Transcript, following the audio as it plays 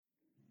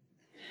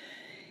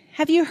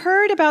Have you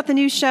heard about the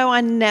new show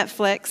on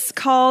Netflix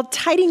called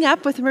Tidying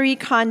Up with Marie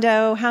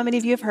Kondo? How many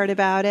of you have heard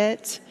about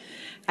it?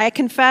 I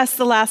confess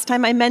the last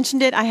time I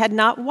mentioned it, I had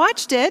not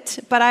watched it,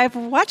 but I've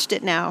watched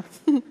it now.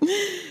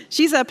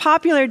 She's a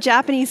popular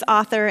Japanese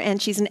author, and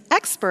she's an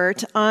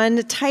expert on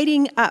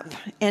tidying up.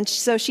 And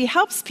so she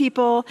helps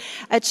people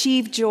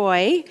achieve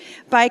joy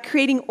by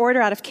creating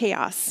order out of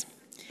chaos.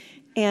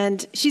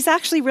 And she's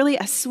actually really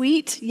a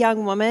sweet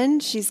young woman.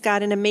 She's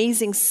got an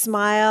amazing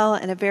smile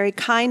and a very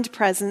kind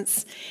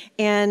presence.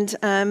 And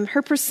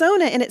her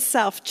persona in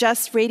itself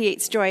just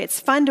radiates joy. It's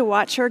fun to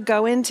watch her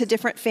go into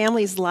different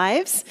families'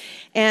 lives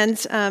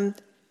and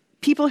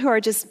people who are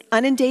just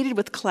inundated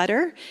with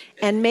clutter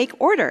and make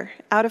order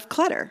out of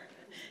clutter.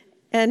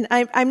 And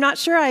I'm not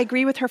sure I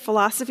agree with her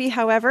philosophy,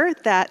 however,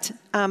 that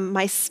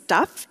my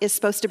stuff is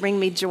supposed to bring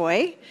me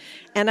joy.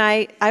 And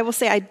I will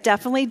say I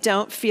definitely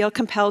don't feel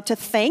compelled to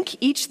thank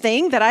each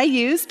thing that I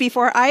use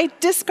before I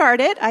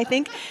discard it. I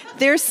think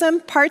there's some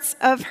parts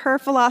of her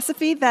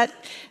philosophy that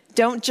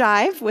don't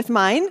jive with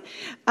mine.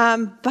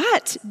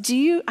 But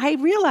I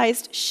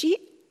realized she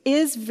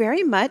is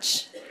very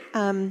much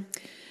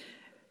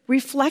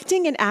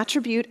reflecting an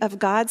attribute of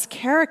God's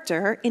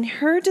character in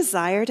her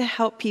desire to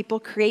help people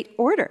create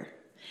order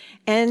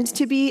and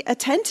to be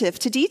attentive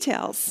to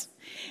details.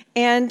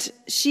 And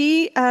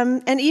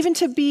and even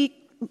to be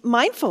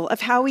mindful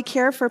of how we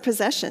care for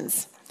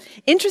possessions.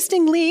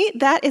 Interestingly,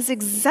 that is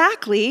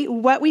exactly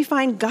what we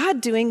find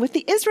God doing with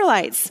the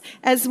Israelites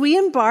as we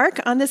embark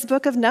on this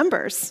book of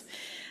Numbers.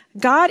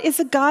 God is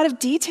a God of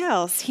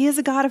details. He is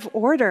a God of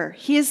order.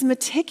 He is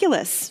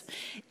meticulous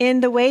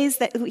in the ways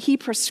that he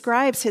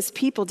prescribes his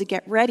people to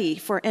get ready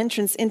for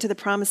entrance into the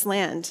promised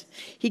land.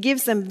 He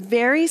gives them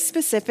very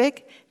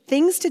specific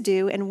things to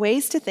do and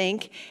ways to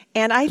think,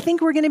 and I think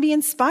we're going to be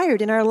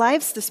inspired in our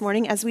lives this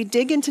morning as we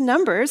dig into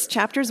Numbers,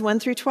 chapters 1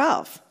 through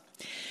 12.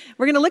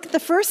 We're going to look at the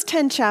first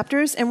 10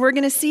 chapters, and we're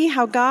going to see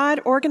how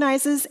God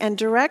organizes and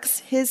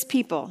directs his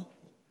people,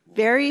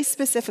 very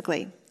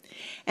specifically.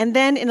 And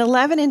then in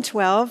 11 and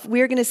 12,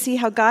 we're going to see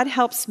how God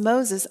helps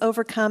Moses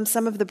overcome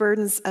some of the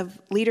burdens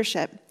of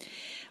leadership.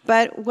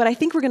 But what I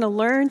think we're going to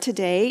learn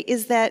today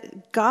is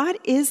that God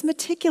is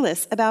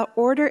meticulous about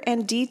order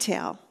and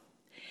detail.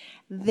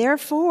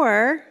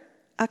 Therefore,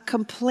 a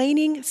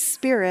complaining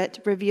spirit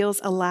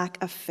reveals a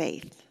lack of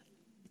faith.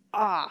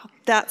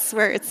 That's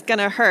where it's going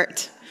to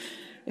hurt.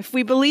 If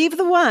we believe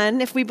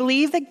if we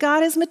believe that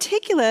God is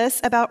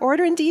meticulous about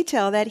order and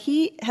detail, that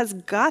he has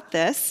got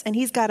this and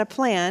he's got a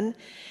plan,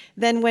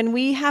 then when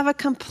we have a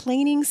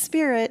complaining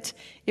spirit,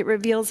 it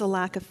reveals a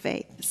lack of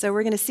faith. So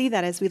we're going to see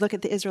that as we look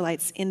at the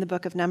Israelites in the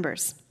book of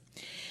Numbers.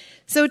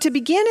 So to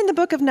begin in the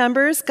book of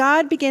Numbers,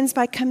 God begins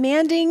by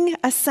commanding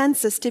a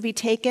census to be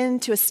taken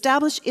to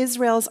establish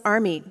Israel's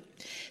army.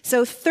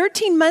 So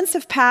 13 months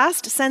have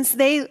passed since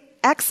they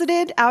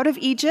exited out of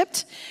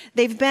Egypt.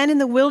 They've been in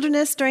the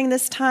wilderness during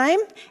this time,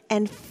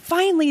 and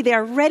finally they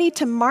are ready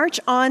to march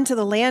on to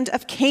the land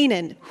of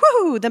Canaan.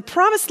 Woo! The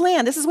promised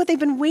land. This is what they've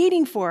been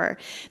waiting for.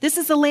 This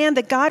is the land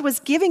that God was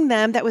giving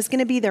them that was going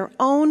to be their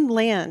own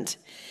land.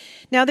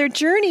 Now, their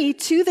journey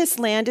to this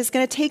land is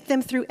going to take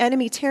them through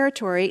enemy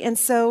territory, and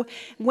so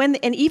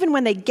even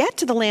when they get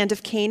to the land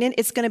of Canaan,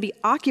 it's going to be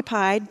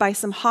occupied by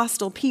some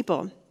hostile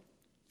people.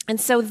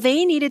 And so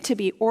they needed to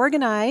be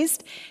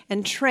organized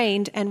and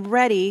trained and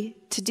ready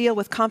to deal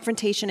with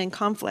confrontation and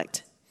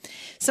conflict.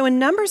 So in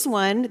Numbers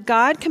 1,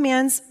 God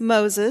commands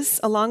Moses,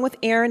 along with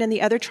Aaron and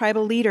the other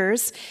tribal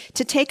leaders,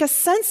 to take a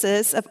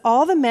census of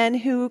all the men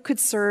who could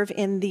serve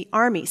in the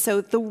army. So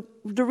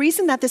the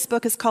reason that this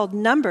book is called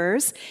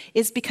Numbers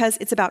is because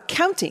it's about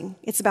counting.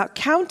 It's about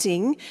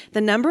counting the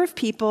number of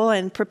people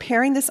and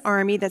preparing this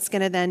army that's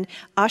going to then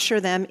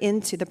usher them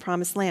into the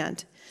promised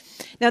land.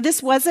 Now,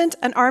 this wasn't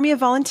an army of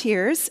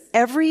volunteers.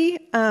 Every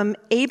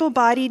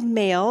able-bodied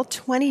male,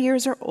 20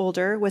 years or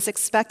older, was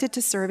expected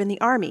to serve in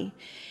the army.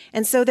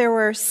 And so there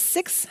were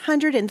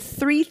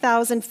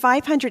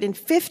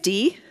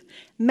 603,550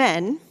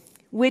 men,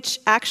 which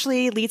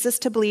actually leads us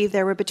to believe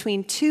there were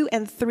between 2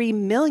 and 3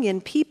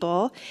 million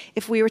people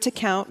if we were to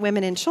count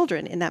women and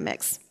children in that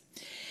mix.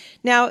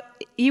 Now,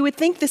 you would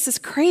think this is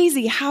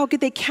crazy. How could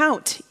they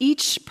count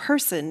each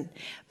person?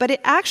 But it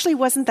actually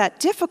wasn't that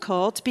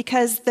difficult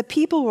because the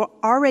people were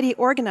already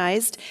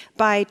organized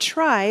by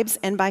tribes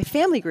and by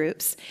family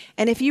groups.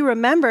 And if you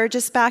remember,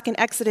 just back in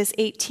Exodus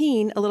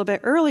 18, a little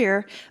bit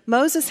earlier,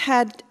 Moses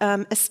had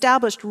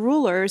established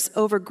rulers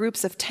over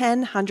groups of 10,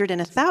 100,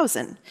 and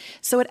 1,000.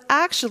 So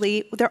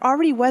there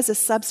already was a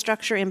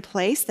substructure in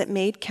place that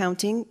made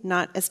counting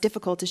not as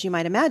difficult as you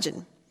might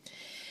imagine.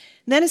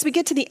 Then as we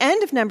get to the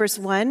end of Numbers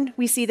 1,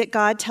 we see that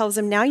God tells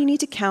them, now you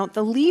need to count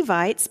the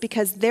Levites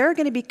because they're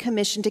going to be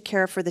commissioned to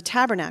care for the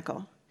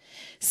tabernacle.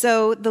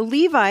 So the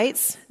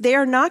Levites, they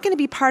are not going to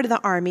be part of the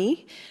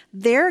army.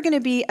 They're going to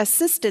be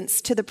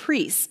assistants to the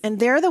priests, and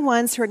they're the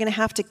ones who are going to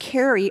have to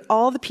carry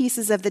all the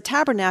pieces of the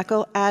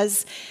tabernacle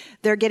as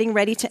they're getting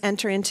ready to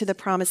enter into the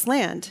promised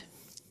land.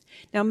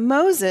 Now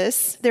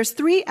Moses,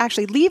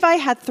 Levi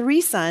had 3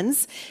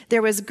 sons.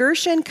 There was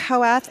Gershon,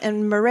 Kohath,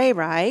 and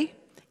Merari,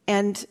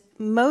 and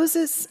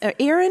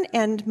Aaron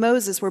and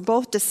Moses were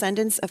both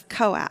descendants of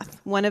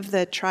Kohath, one of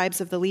the tribes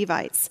of the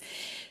Levites.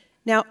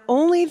 Now,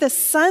 only the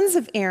sons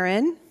of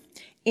Aaron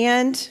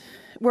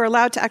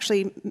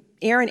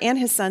Aaron and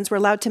his sons were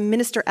allowed to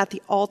minister at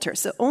the altar.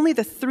 So only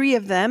the three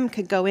of them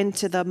could go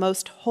into the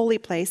most holy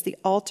place, the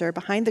altar,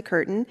 behind the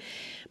curtain.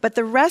 But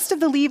the rest of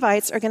the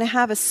Levites are going to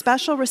have a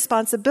special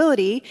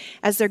responsibility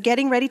as they're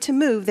getting ready to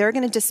move. They're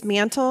going to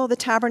dismantle the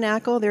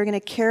tabernacle. They're going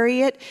to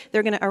carry it.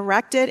 They're going to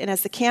erect it. And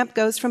as the camp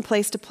goes from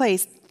place to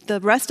place, the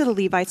rest of the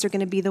Levites are going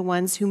to be the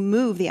ones who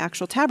move the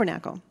actual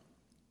tabernacle.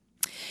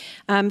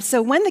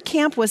 So when the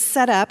camp was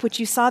set up, which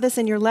you saw this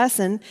in your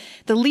lesson,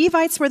 the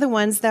Levites were the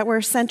ones that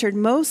were centered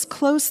most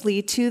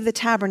closely to the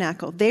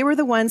tabernacle. They were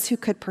the ones who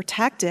could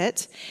protect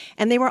it,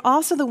 and they were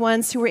also the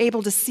ones who were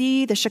able to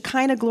see the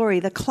Shekinah glory,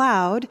 the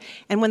cloud,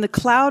 and when the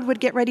cloud would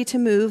get ready to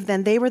move,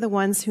 then they were the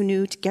ones who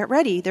knew to get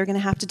ready. They're going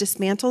to have to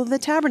dismantle the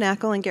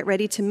tabernacle and get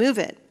ready to move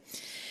it.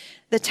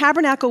 The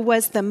tabernacle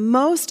was the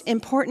most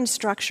important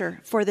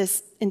structure for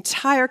this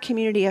entire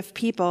community of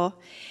people.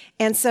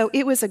 And so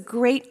it was a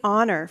great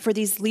honor for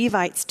these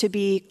Levites to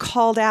be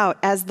called out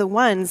as the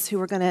ones who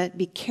were going to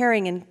be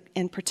carrying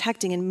and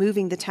protecting and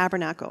moving the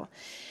tabernacle.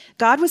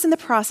 God was in the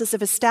process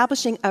of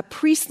establishing a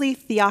priestly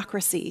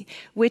theocracy,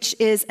 which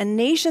is a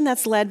nation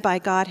that's led by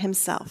God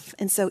himself.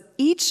 And so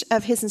each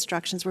of his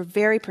instructions were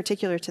very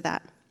particular to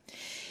that.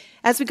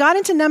 As we got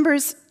into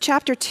Numbers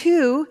chapter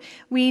 2,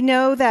 we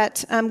know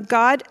that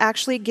God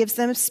actually gives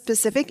them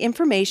specific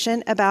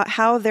information about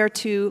how they're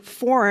to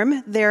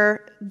form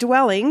their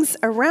dwellings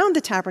around the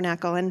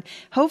tabernacle. And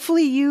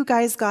hopefully you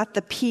guys got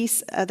the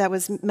piece that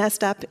was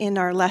messed up in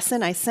our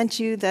lesson. I sent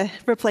you the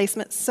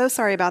replacement. So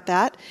sorry about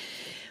that.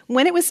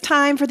 When it was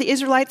time for the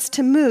Israelites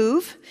to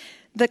move,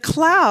 the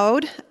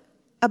cloud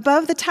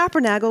above the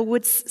tabernacle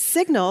would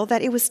signal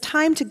that it was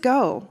time to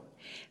go.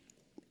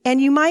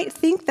 And you might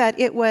think that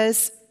it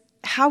was,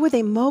 how would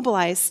they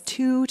mobilize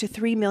 2 to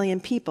 3 million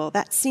people?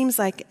 That seems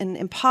like an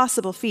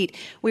impossible feat.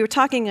 We were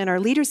talking in our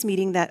leaders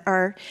meeting that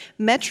our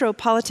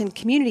metropolitan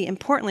community in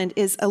Portland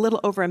is a little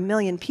over 1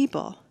 million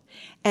people.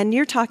 And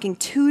you're talking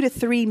 2 to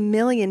 3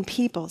 million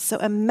people. So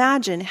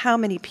imagine how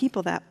many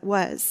people that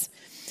was.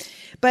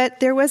 But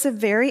there was a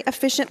very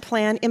efficient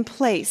plan in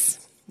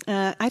place.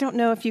 I don't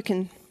know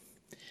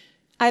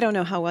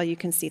how well you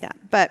can see that.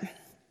 But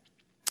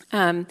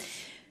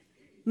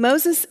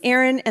Moses,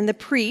 Aaron, and the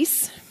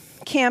priests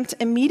camped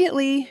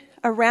immediately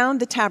around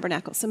the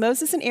tabernacle. So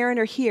Moses and Aaron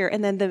are here,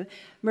 and then the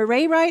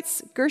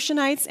Merarites,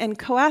 Gershonites, and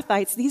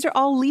Kohathites, these are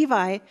all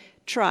Levi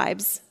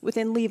tribes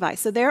within Levi.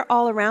 So they're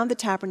all around the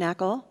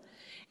tabernacle.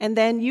 And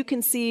then you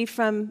can see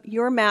from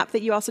your map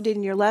that you also did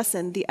in your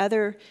lesson, the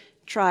other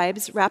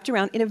tribes wrapped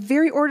around in a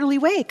very orderly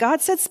way.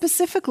 God said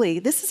specifically,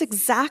 this is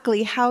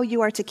exactly how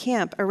you are to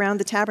camp around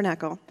the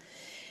tabernacle.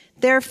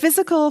 Their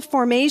physical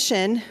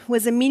formation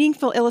was a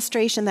meaningful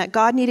illustration that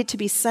God needed to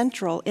be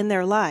central in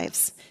their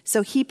lives.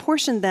 So he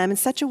portioned them in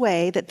such a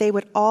way that they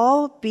would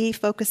all be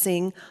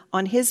focusing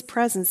on his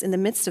presence in the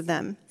midst of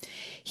them.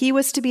 He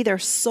was to be their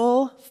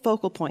sole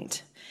focal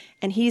point.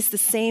 And he's the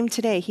same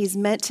today. He's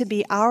meant to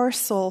be our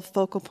sole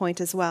focal point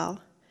as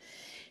well.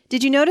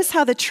 Did you notice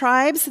how the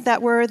tribes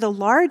that were the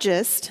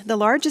largest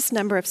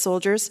number of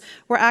soldiers,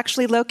 were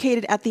actually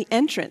located at the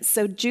entrance?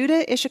 So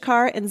Judah,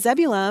 Issachar, and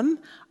Zebulun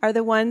are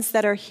the ones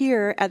that are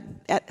here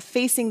at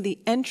facing the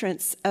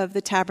entrance of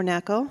the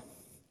tabernacle.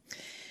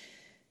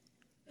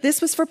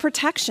 This was for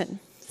protection.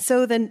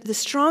 So the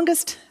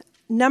strongest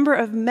number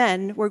of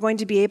men were going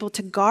to be able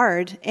to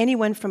guard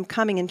anyone from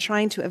coming and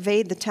trying to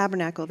evade the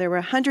tabernacle. There were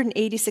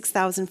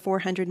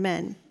 186,400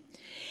 men.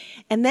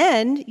 And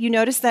then you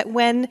notice that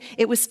when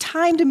it was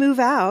time to move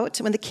out,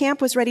 when the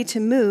camp was ready to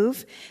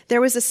move,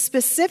 there was a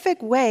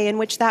specific way in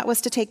which that was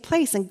to take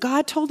place. And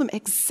God told them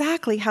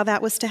exactly how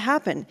that was to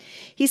happen.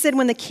 He said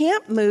when the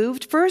camp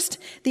moved, first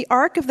the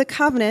Ark of the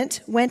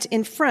Covenant went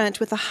in front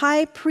with the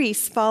high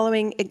priest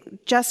following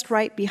just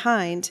right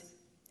behind.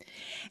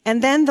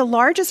 And then the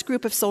largest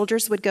group of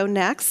soldiers would go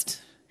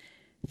next,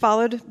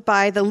 followed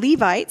by the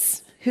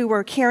Levites who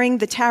were carrying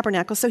the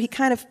tabernacle. So he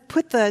kind of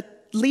put the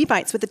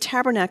Levites with the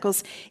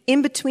tabernacles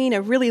in between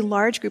a really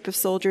large group of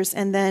soldiers,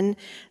 and then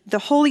the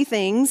holy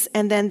things,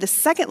 and then the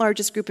second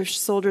largest group of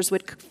soldiers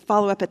would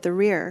follow up at the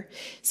rear.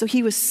 So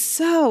he was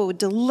so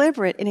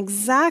deliberate in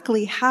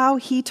exactly how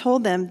he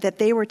told them that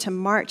they were to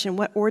march and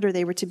what order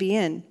they were to be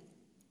in.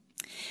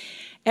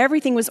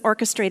 Everything was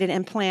orchestrated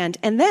and planned.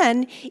 And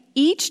then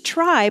each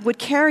tribe would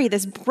carry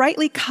this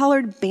brightly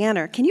colored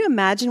banner. Can you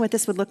imagine what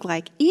this would look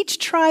like? Each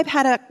tribe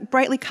had a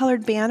brightly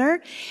colored banner,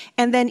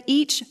 and then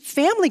each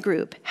family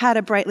group had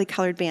a brightly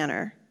colored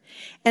banner.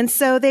 And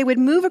so they would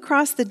move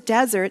across the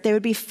desert. They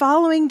would be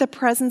following the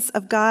presence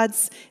of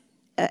God's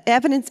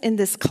evidence in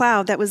this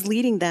cloud that was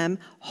leading them,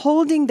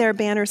 holding their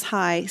banners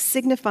high,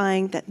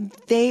 signifying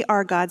that they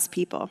are God's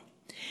people.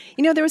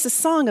 You know, there was a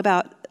song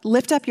about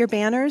lift up your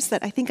banners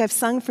that I think I've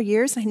sung for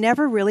years. I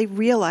never really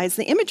realized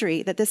the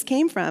imagery that this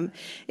came from.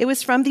 It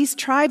was from these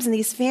tribes and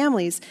these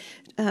families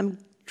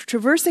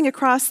traversing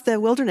across the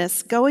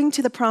wilderness, going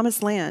to the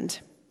promised land.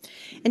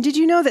 And did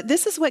you know that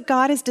this is what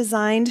God has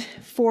designed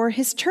for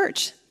his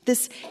church?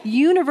 This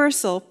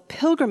universal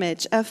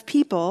pilgrimage of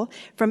people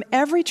from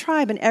every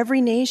tribe and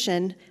every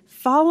nation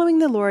following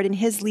the Lord in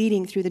his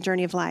leading through the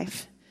journey of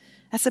life.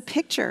 That's a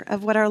picture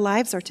of what our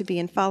lives are to be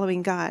in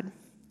following God.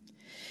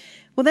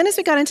 Well, then as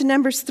we got into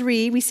Numbers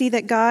 3, we see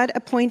that God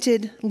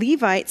appointed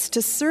Levites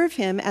to serve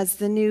him as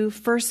the new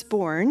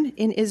firstborn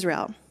in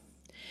Israel.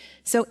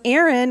 So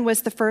Aaron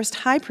was the first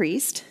high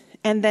priest,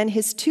 and then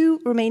his two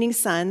remaining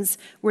sons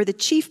were the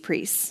chief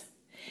priests.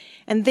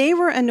 And they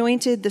were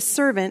anointed the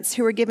servants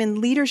who were given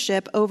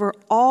leadership over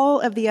all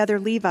of the other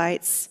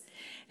Levites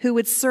who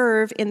would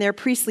serve in their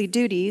priestly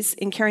duties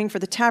in caring for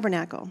the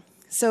tabernacle.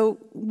 So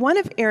one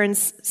of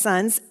Aaron's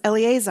sons,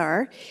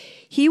 Eleazar,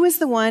 he was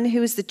the one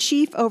who was the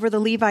chief over the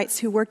Levites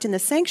who worked in the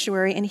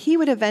sanctuary, and he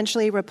would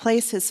eventually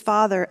replace his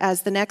father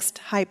as the next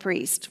high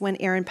priest when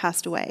Aaron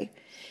passed away.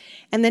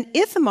 And then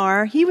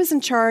Ithamar, he was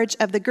in charge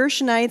of the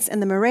Gershonites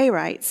and the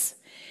Merarites.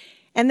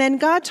 And then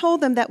God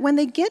told them that when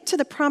they get to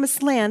the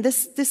promised land,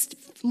 this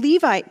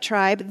Levite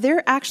tribe,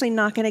 they're actually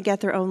not going to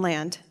get their own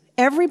land.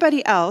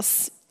 Everybody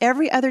else,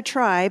 every other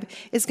tribe,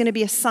 is going to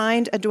be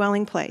assigned a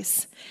dwelling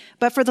place.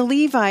 But for the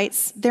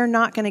Levites, they're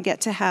not going to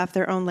get to have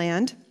their own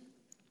land.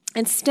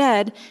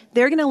 Instead,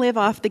 they're going to live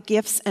off the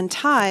gifts and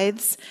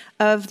tithes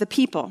of the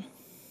people.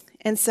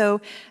 And so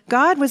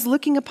God was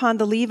looking upon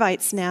the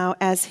Levites now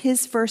as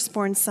his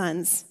firstborn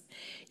sons.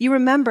 You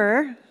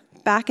remember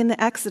back in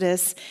the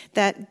Exodus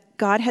that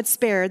God had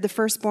spared the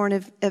firstborn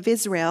of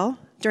Israel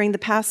during the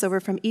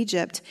Passover from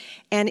Egypt.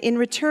 And in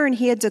return,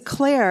 he had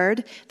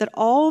declared that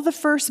all the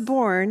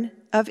firstborn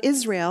of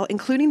Israel,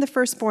 including the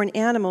firstborn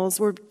animals,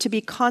 were to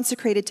be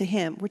consecrated to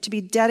him, were to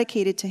be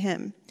dedicated to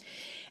him.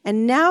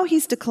 And now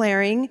he's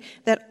declaring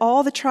that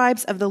all the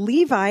tribes of the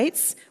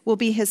Levites will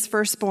be his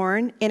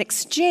firstborn in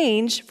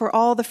exchange for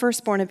all the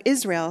firstborn of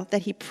Israel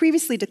that he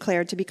previously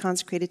declared to be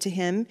consecrated to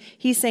him.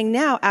 He's saying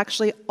now,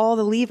 actually, all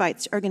the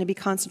Levites are going to be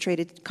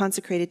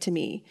consecrated to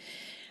me.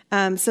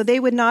 So they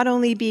would not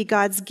only be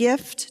God's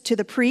gift to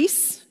the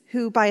priests,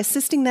 who by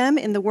assisting them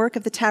in the work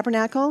of the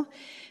tabernacle,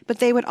 but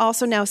they would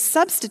also now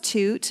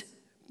substitute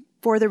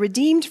for the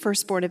redeemed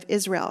firstborn of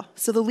Israel.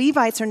 So the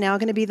Levites are now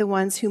going to be the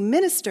ones who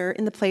minister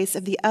in the place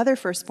of the other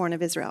firstborn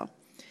of Israel.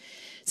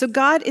 So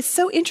God is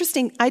so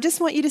interesting. I just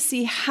want you to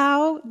see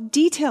how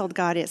detailed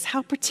God is,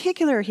 how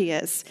particular he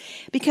is.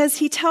 Because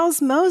he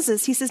tells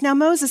Moses, he says, now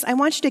Moses, I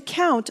want you to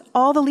count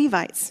all the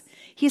Levites.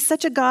 He is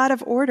such a God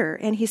of order,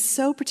 and he's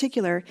so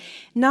particular.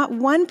 Not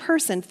one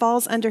person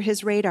falls under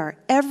his radar.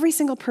 Every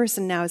single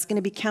person now is going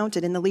to be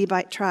counted in the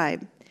Levite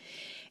tribe.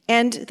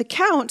 And the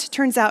count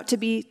turns out to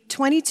be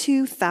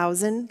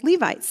 22,000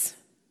 Levites.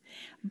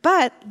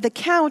 But the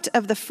count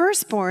of the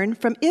firstborn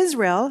from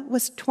Israel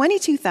was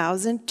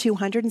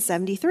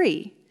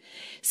 22,273.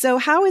 So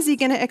how is he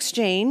going to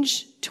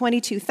exchange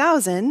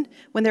 22,000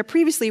 when there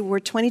previously were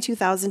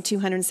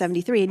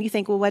 22,273? And you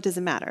think, well, what does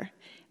it matter?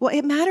 Well,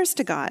 it matters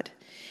to God.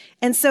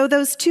 And so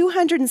those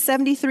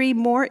 273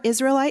 more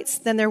Israelites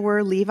than there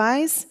were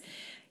Levites,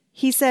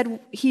 he said,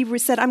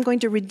 I'm going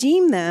to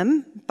redeem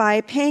them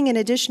by paying an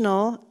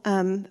additional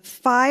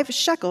 5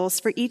 shekels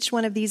for each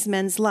one of these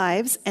men's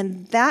lives,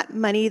 and that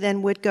money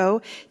then would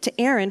go to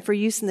Aaron for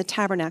use in the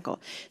tabernacle.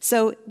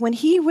 So when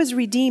he was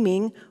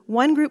redeeming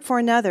one group for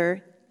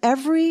another,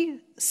 every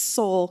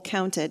soul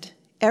counted.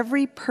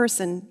 Every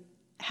person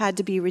had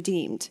to be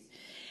redeemed.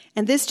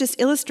 And this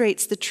just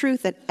illustrates the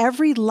truth that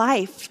every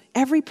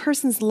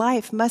person's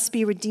life must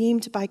be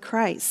redeemed by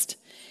Christ.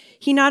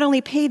 He not only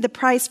paid the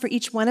price for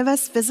each one of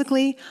us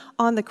physically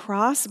on the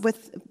cross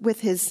with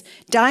his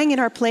dying in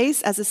our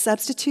place as a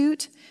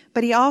substitute,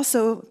 but he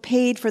also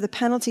paid for the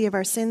penalty of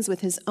our sins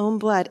with his own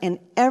blood, and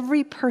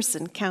every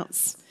person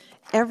counts.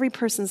 Every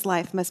person's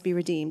life must be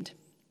redeemed.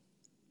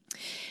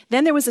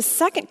 Then there was a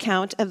second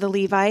count of the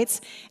Levites,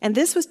 and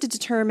this was to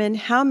determine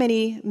how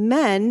many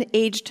men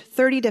aged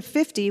 30 to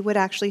 50 would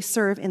actually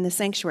serve in the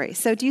sanctuary.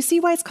 So do you see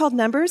why it's called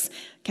Numbers?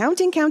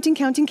 Counting, counting,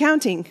 counting,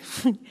 counting.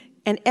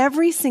 And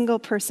every single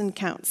person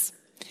counts.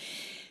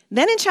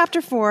 Then in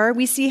chapter 4,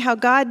 we see how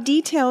God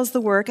details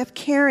the work of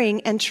caring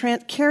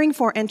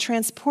for and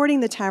transporting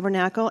the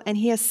tabernacle, and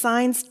he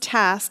assigns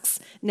tasks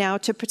now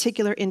to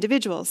particular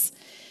individuals.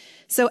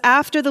 So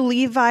after the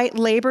Levite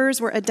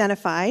laborers were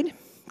identified,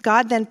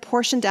 God then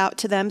portioned out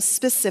to them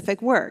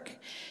specific work.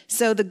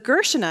 So the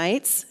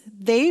Gershonites,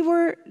 they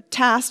were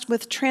tasked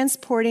with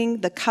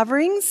transporting the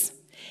coverings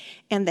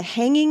and the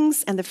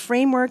hangings and the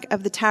framework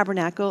of the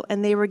tabernacle,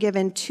 and they were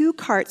given 2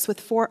 carts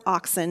with 4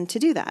 oxen to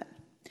do that.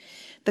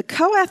 The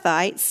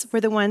Kohathites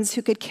were the ones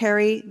who could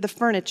carry the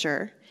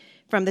furniture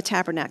from the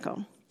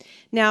tabernacle.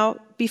 Now,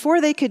 before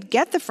they could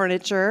get the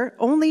furniture,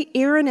 only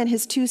Aaron and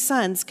his 2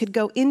 sons could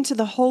go into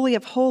the Holy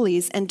of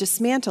Holies and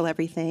dismantle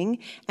everything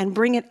and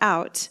bring it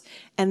out.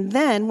 And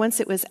then,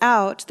 once it was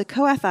out, the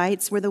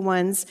Kohathites were the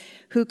ones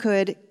who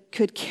could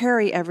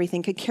carry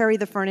everything, could carry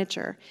the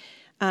furniture.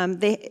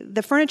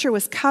 The furniture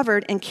was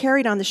covered and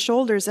carried on the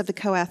shoulders of the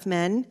Kohath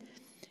men,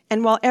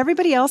 And while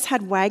everybody else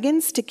had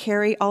wagons to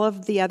carry all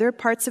of the other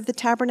parts of the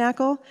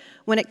tabernacle,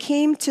 when it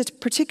came to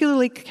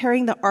particularly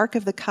carrying the Ark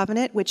of the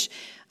Covenant, which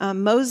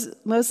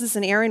Moses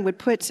and Aaron would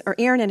put, or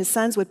Aaron and his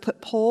sons would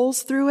put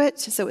poles through it,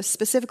 so it was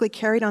specifically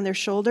carried on their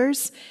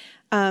shoulders,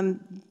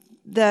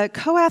 the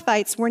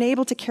Kohathites weren't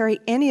able to carry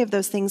any of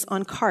those things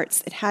on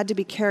carts. It had to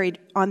be carried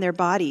on their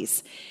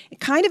bodies.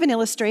 Kind of an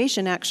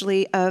illustration,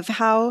 actually, of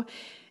how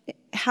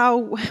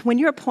when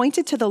you're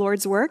appointed to the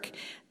Lord's work,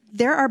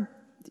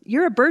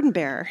 you're a burden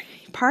bearer.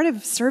 Part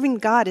of serving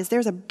God is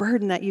there's a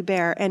burden that you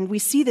bear. And we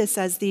see this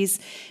as these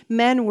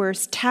men were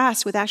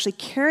tasked with actually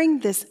carrying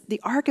the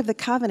Ark of the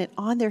Covenant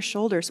on their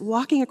shoulders,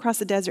 walking across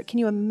the desert. Can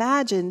you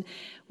imagine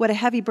what a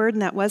heavy burden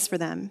that was for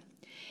them?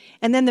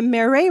 And then the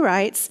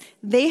Merarites,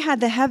 they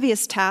had the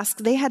heaviest task.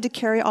 They had to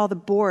carry all the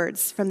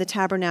boards from the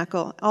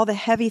tabernacle, all the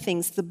heavy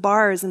things, the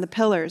bars and the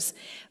pillars.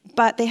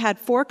 But they had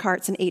 4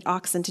 carts and 8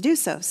 oxen to do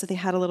so they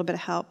had a little bit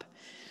of help.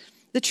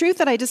 The truth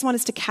that I just want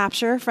us to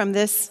capture from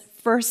this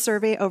first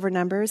survey over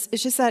Numbers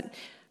is just that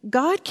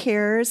God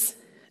cares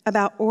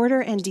about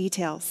order and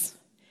details.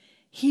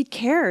 He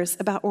cares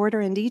about order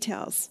and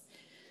details.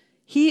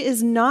 He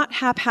is not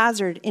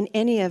haphazard in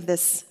any of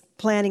this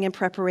planning and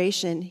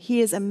preparation.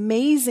 He is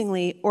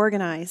amazingly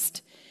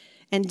organized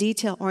and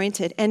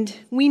detail-oriented. And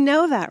we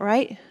know that,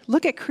 right?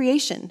 Look at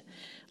creation.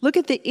 Look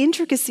at the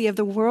intricacy of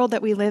the world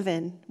that we live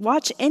in.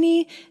 Watch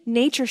any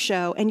nature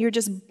show, and you're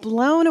just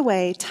blown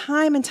away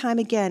time and time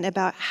again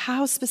about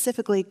how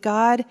specifically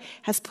God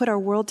has put our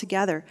world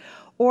together.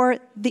 Or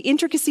the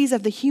intricacies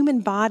of the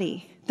human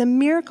body, the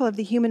miracle of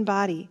the human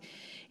body.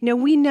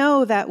 We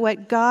know that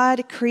what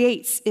God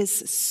creates is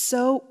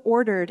so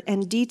ordered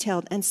and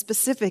detailed and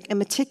specific and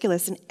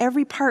meticulous, and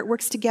every part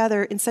works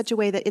together in such a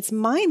way that it's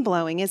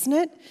mind-blowing, isn't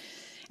it?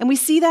 And we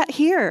see that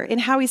here in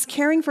how he's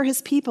caring for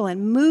his people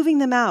and moving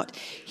them out.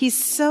 He's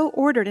so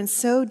ordered and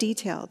so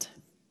detailed.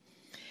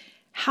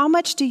 How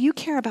much do you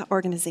care about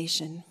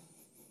organization?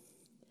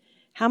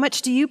 How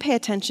much do you pay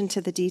attention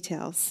to the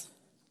details?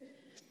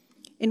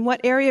 In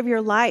what area of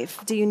your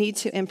life do you need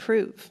to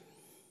improve?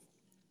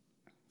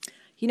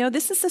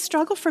 This is a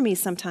struggle for me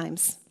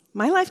sometimes.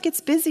 My life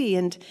gets busy,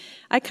 and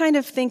I kind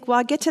of think, well,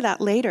 I'll get to that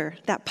later,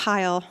 that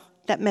pile,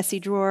 that messy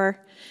drawer,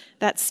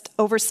 that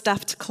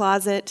overstuffed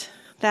closet,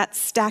 that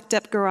stacked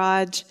up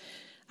garage.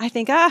 I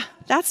think,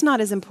 that's not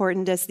as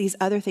important as these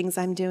other things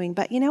I'm doing.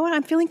 But you know what?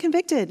 I'm feeling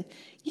convicted.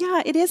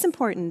 Yeah, it is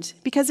important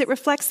because it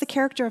reflects the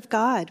character of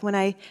God when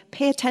I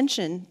pay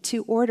attention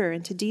to order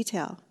and to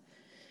detail.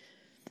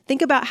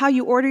 Think about how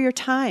you order your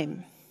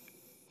time.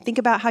 Think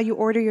about how you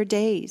order your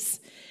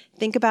days.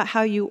 Think about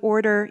how you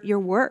order your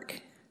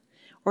work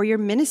or your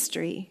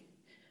ministry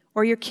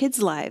or your kids'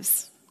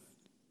 lives.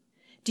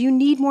 Do you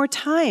need more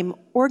time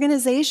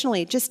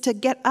organizationally just to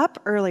get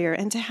up earlier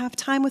and to have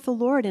time with the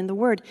Lord and the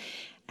Word?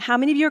 How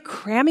many of you are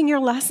cramming your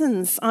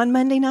lessons on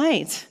Monday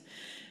night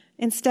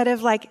instead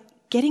of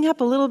getting up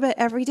a little bit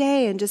every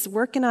day and just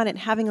working on it and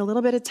having a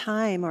little bit of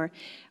time, or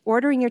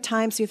ordering your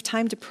time so you have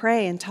time to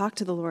pray and talk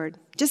to the Lord?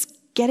 Just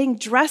getting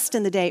dressed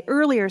in the day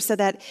earlier so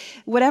that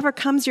whatever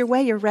comes your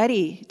way, you're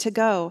ready to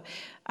go.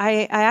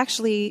 I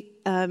actually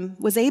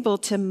was able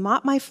to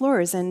mop my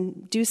floors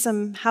and do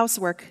some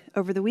housework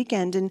over the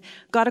weekend, and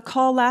got a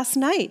call last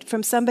night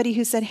from somebody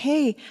who said,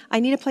 hey, I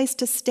need a place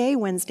to stay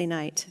Wednesday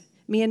night.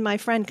 Me and my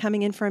friend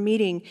coming in for a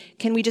meeting.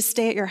 Can we just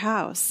stay at your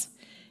house?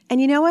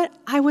 And you know what?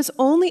 I was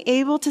only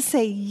able to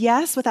say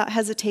yes without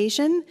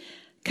hesitation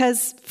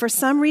because for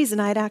some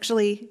reason I had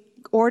actually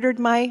ordered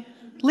my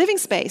living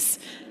space.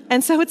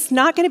 And so it's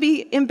not going to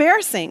be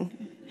embarrassing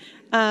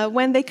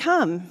when they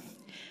come.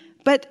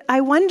 But I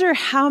wonder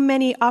how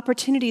many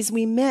opportunities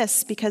we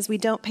miss because we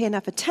don't pay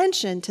enough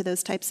attention to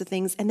those types of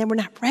things, and then we're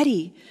not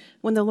ready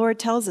when the Lord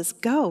tells us,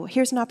 go,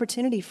 here's an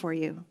opportunity for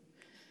you.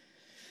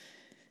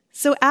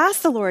 So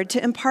ask the Lord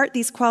to impart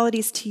these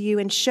qualities to you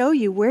and show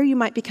you where you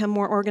might become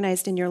more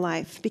organized in your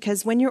life.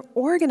 Because when you're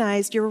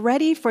organized, you're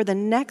ready for the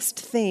next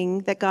thing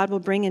that God will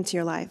bring into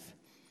your life.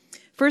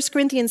 1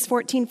 Corinthians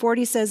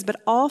 14:40 says,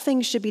 but all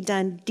things should be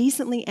done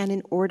decently and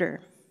in order.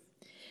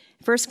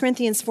 1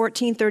 Corinthians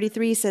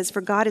 14:33 says,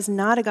 for God is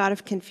not a God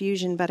of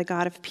confusion, but a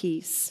God of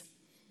peace.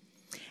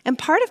 And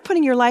part of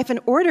putting your life in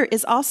order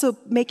is also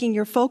making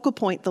your focal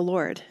point the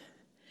Lord.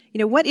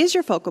 What is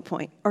your focal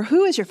point? Or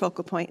who is your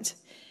focal point?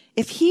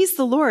 If he's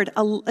the Lord,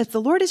 if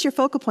the Lord is your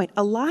focal point,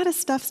 a lot of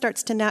stuff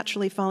starts to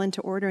naturally fall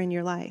into order in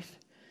your life.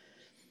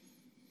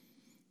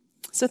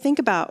 So think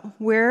about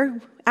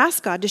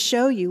ask God to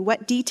show you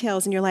what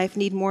details in your life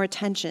need more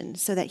attention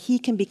so that he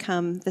can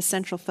become the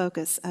central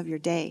focus of your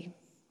day.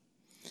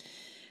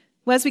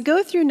 Well, as we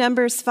go through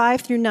Numbers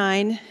 5 through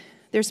 9,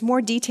 there's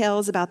more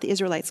details about the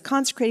Israelites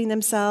consecrating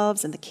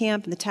themselves and the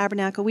camp and the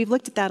tabernacle. We've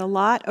looked at that a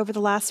lot over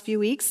the last few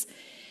weeks.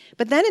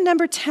 But then in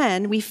number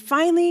 10, we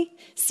finally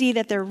see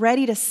that they're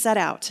ready to set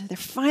out. They're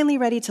finally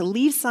ready to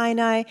leave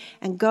Sinai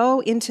and go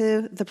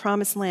into the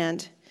promised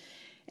land.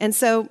 And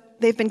so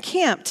they've been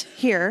camped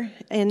here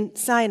in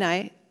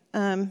Sinai.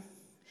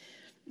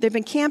 They've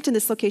been camped in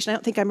this location. I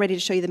don't think I'm ready to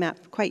show you the map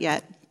quite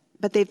yet.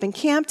 but they've been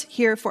camped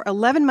here for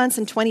 11 months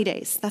and 20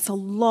 days. That's a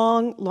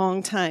long,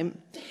 long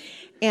time.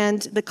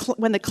 And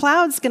when the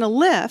cloud's going to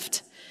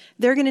lift,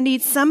 they're going to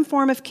need some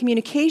form of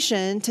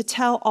communication to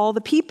tell all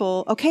the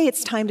people, okay,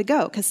 it's time to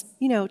go. Because,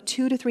 2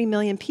 to 3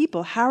 million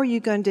people, how are you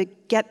going to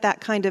get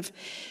that kind of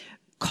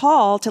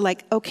call to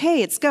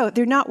okay, it's go?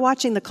 They're not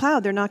watching the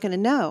cloud. They're not going to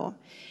know.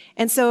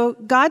 And so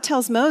God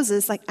tells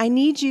Moses, I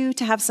need you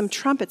to have some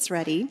trumpets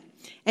ready,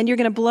 and you're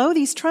going to blow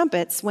these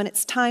trumpets when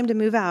it's time to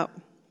move out.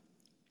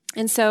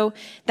 And so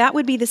that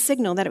would be the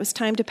signal that it was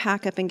time to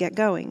pack up and get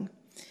going.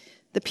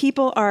 The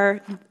people are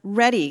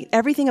ready.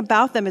 Everything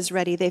about them is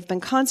ready. They've been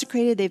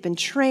consecrated. They've been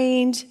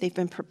trained. They've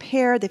been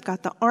prepared. They've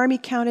got the army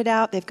counted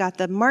out. They've got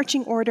the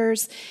marching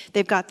orders.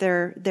 They've got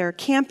their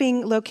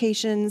camping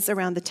locations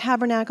around the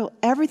tabernacle.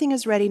 Everything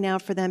is ready now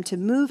for them to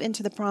move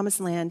into the promised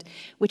land,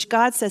 which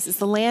God says is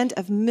the land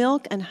of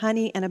milk and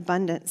honey and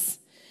abundance.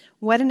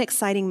 What an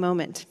exciting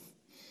moment.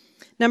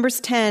 Numbers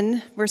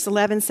 10, verse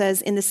 11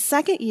 says, in the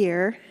second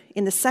year,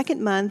 in the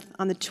second month,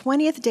 on the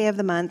 20th day of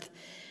the month,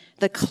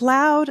 the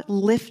cloud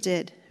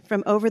lifted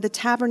from over the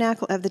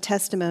tabernacle of the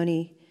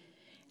testimony,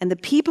 and the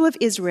people of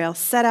Israel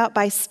set out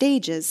by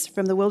stages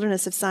from the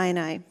wilderness of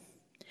Sinai.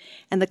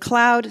 And the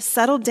cloud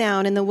settled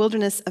down in the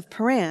wilderness of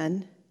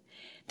Paran.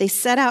 They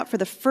set out for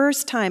the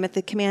first time at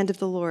the command of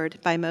the Lord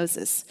by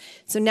Moses.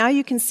 So now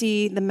you can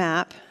see the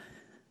map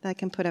that I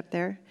can put up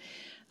there.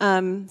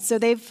 So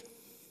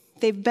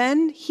they've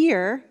been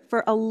here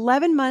for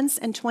 11 months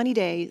and 20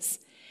 days.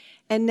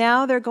 And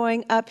now they're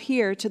going up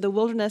here to the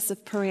wilderness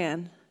of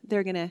Paran.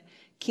 They're going to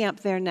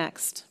camp there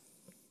next.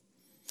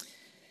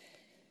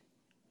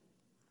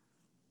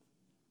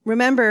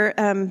 Remember,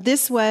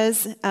 this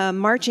was a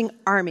marching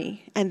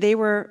army, and they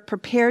were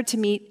prepared to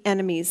meet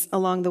enemies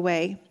along the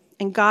way.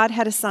 And God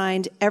had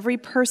assigned every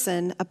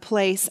person a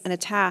place and a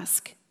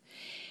task.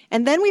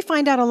 And then we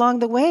find out along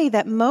the way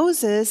that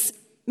Moses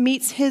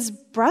meets his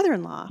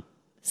brother-in-law.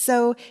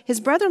 So his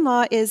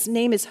brother-in-law's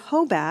name is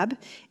Hobab.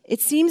 It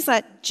seems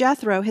that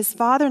Jethro, his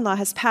father-in-law,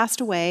 has passed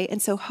away,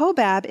 and so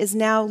Hobab is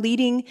now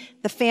leading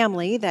the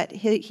family that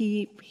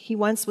he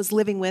once was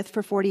living with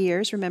for 40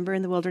 years, remember,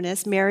 in the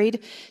wilderness, married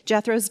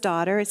Jethro's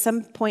daughter. At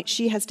some point,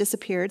 she has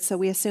disappeared, so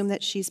we assume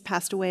that she's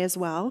passed away as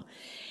well.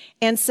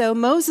 And so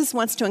Moses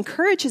wants to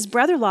encourage his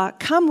brother-in-law,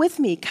 come with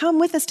me, come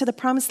with us to the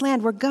promised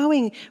land. We're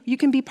going. You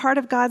can be part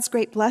of God's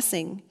great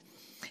blessing.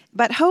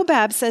 But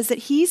Hobab says that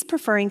he's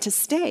preferring to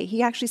stay.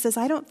 He actually says,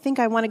 I don't think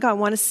I want to go. I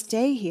want to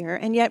stay here.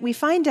 And yet we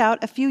find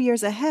out a few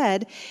years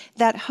ahead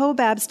that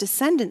Hobab's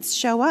descendants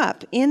show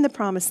up in the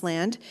promised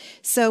land.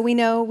 So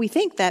we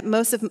think that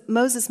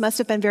Moses must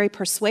have been very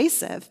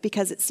persuasive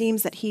because it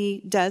seems that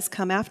he does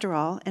come after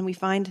all, and we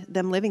find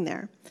them living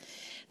there.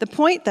 The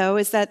point, though,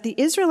 is that the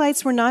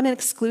Israelites were not an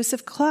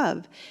exclusive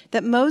club,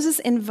 that Moses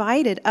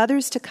invited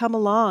others to come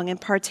along and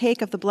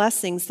partake of the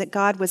blessings that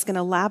God was going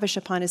to lavish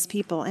upon his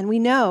people. And we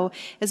know,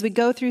 as we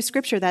go through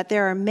Scripture, that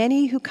there are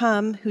many who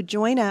come, who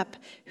join up,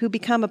 who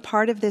become a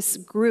part of this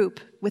group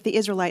with the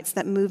Israelites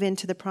that move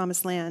into the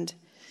promised land.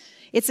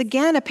 It's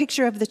again a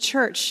picture of the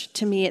church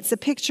to me. It's a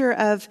picture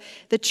of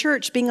the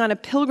church being on a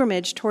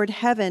pilgrimage toward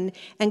heaven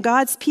and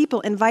God's people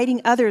inviting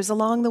others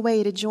along the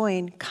way to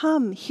join.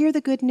 Come, hear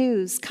the good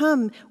news.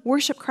 Come,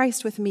 worship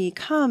Christ with me.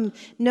 Come,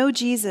 know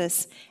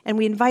Jesus. And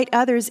we invite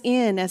others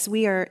in as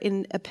we are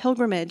in a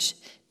pilgrimage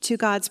to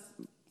God's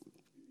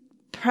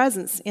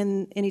presence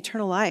in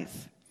eternal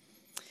life.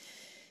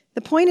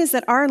 The point is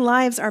that our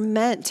lives are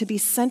meant to be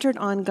centered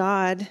on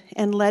God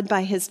and led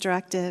by his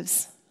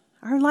directives.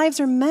 Our lives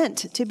are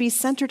meant to be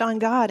centered on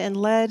God and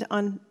led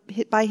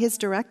by his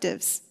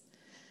directives.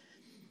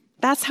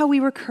 That's how we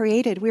were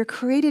created. We were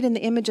created in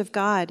the image of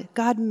God.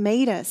 God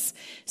made us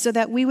so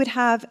that we would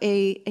have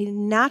a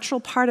natural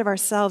part of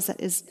ourselves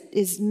that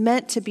is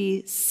meant to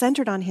be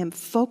centered on him,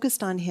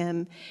 focused on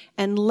him,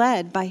 and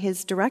led by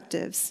his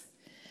directives.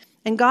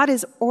 And God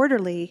is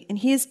orderly, and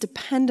he is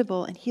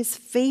dependable, and he is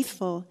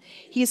faithful.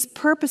 He is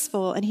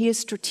purposeful, and he is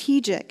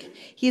strategic.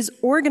 He is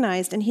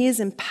organized, and he is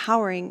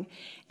empowering.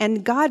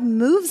 And God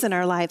moves in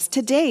our lives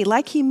today,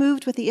 like he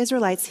moved with the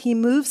Israelites. He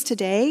moves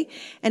today,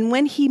 and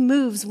when he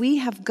moves, we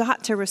have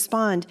got to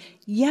respond.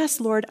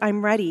 Yes, Lord,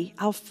 I'm ready.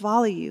 I'll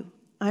follow you.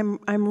 I'm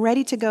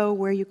ready to go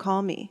where you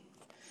call me.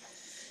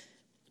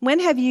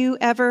 When have you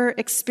ever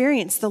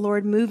experienced the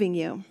Lord moving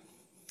you?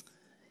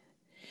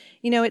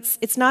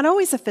 It's not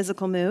always a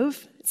physical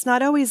move. It's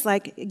not always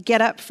like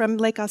get up from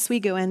Lake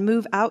Oswego and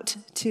move out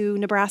to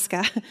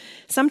Nebraska.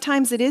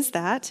 Sometimes it is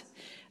that,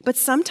 but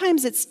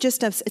sometimes it's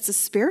a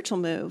spiritual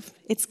move.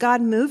 It's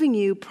God moving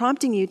you,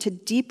 prompting you to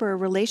deeper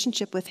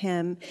relationship with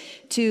him,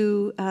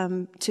 to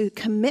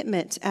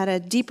commitment at a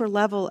deeper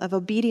level of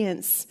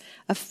obedience,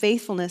 of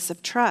faithfulness,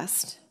 of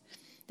trust.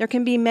 There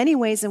can be many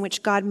ways in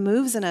which God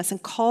moves in us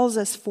and calls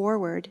us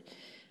forward.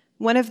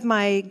 One of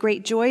my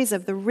great joys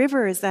of the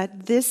river is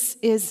that this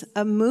is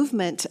a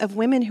movement of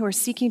women who are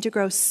seeking to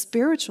grow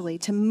spiritually,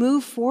 to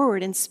move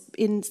forward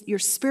in your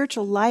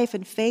spiritual life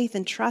and faith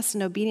and trust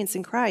and obedience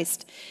in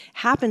Christ. It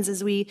happens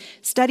as we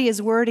study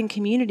his word in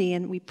community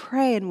and we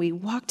pray and we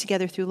walk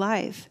together through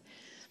life.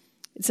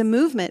 It's a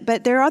movement,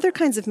 but there are other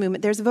kinds of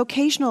movement. There's a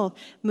vocational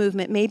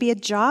movement, maybe a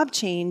job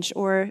change,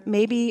 or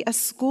maybe a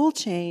school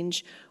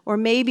change, or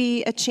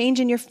maybe a change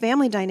in your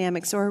family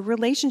dynamics, or a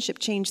relationship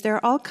change. There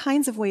are all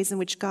kinds of ways in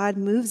which God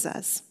moves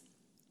us.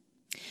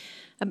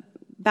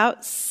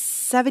 About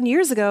 7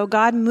 years ago,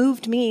 God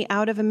moved me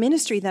out of a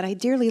ministry that I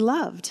dearly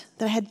loved,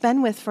 that I had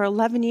been with for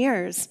 11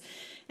 years.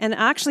 And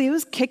actually, it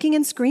was kicking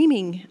and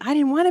screaming. I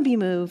didn't want to be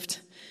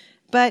moved.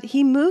 But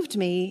he moved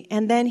me,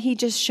 and then he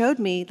just showed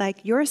me,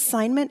 like, your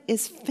assignment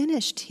is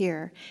finished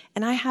here,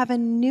 and I have a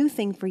new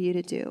thing for you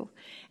to do.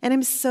 And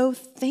I'm so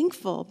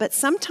thankful. But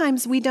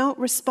sometimes we don't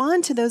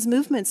respond to those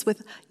movements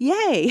with,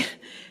 yay.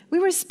 We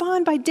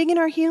respond by digging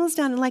our heels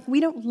down and like, we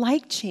don't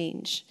like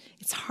change.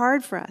 It's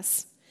hard for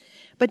us.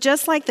 But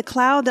just like the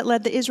cloud that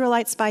led the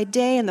Israelites by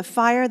day and the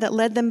fire that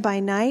led them by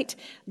night,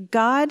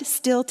 God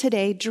still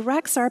today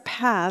directs our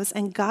paths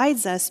and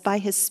guides us by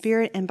his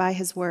Spirit and by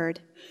his word.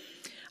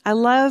 I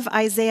love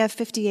Isaiah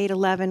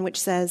 58:11, which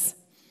says,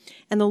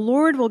 "And the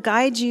Lord will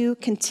guide you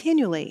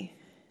continually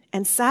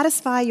and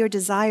satisfy your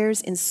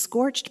desires in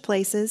scorched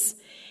places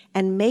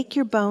and make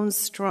your bones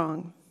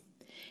strong.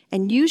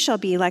 And you shall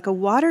be like a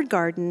watered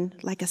garden,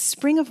 like a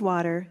spring of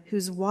water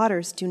whose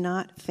waters do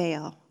not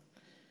fail."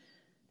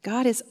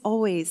 God is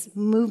always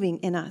moving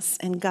in us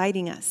and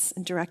guiding us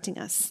and directing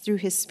us through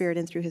his Spirit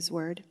and through his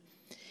word.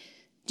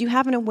 Do you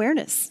have an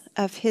awareness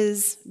of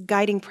his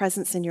guiding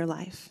presence in your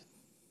life?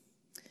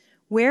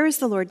 Where is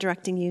the Lord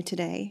directing you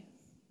today?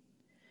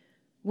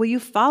 Will you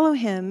follow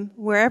him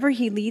wherever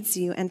he leads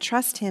you and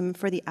trust him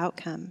for the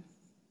outcome?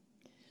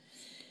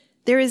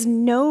 There is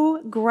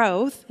no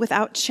growth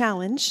without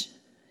challenge,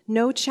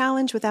 no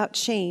challenge without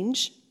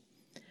change.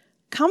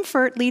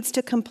 Comfort leads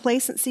to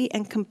complacency,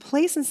 and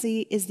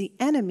complacency is the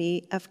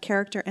enemy of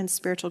character and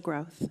spiritual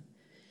growth.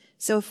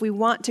 So if we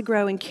want to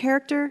grow in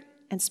character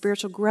and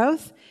spiritual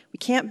growth, we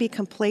can't be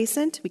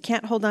complacent, we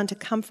can't hold on to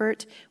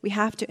comfort, we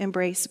have to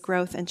embrace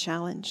growth and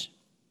challenge.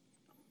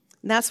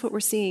 And that's what we're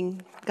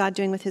seeing God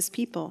doing with his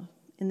people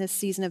in this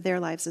season of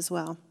their lives as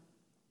well.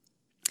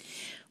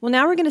 Well,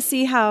 now we're going to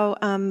see how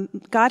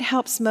God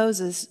helps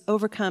Moses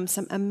overcome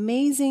some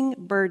amazing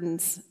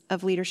burdens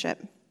of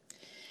leadership.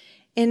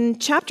 In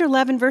chapter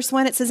 11, verse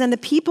 1, it says, "And the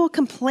people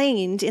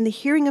complained in the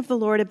hearing of the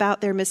Lord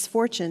about their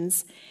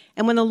misfortunes.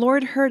 And when the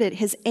Lord heard it,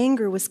 his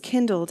anger was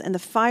kindled, and the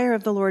fire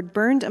of the Lord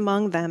burned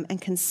among them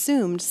and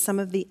consumed some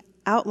of the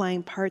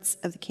outlying parts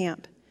of the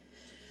camp."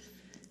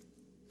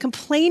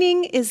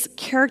 Complaining is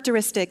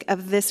characteristic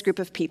of this group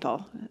of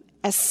people.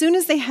 As soon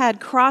as they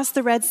had crossed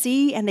the Red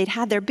Sea and they'd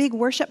had their big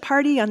worship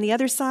party on the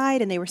other side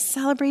and they were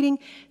celebrating,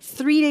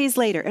 3 days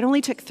later, it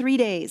only took 3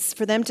 days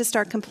for them to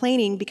start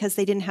complaining because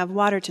they didn't have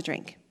water to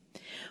drink.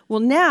 Well,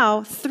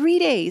 now, 3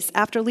 days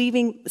after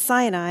leaving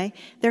Sinai,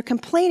 they're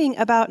complaining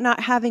about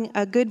not having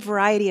a good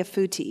variety of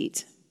food to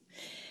eat.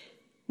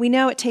 We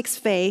know it takes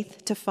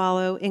faith to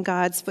follow in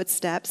God's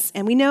footsteps,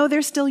 and we know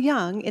they're still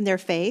young in their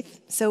faith,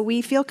 so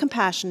we feel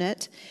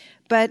compassionate.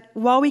 But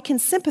while we can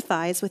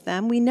sympathize with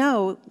them, we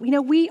know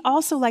we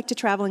also like to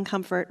travel in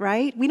comfort,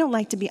 right? We don't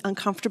like to be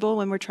uncomfortable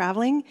when we're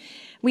traveling.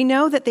 We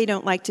know that they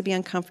don't like to be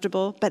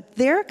uncomfortable, but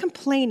their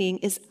complaining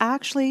is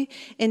actually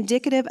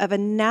indicative of a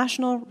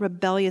national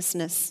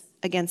rebelliousness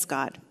against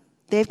God.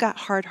 They've got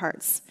hard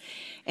hearts.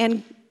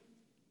 And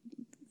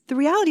the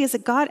reality is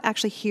that God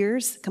actually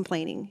hears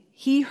complaining.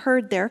 He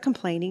heard their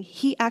complaining.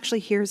 He actually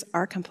hears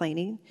our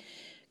complaining.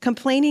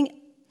 Complaining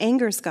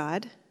angers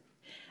God.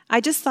 I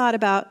just thought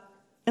about,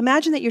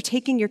 imagine that you're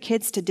taking your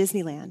kids to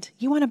Disneyland.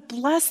 You want to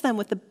bless them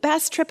with the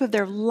best trip of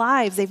their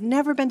lives. They've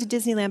never been to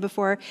Disneyland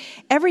before.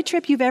 Every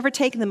trip you've ever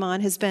taken them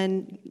on has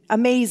been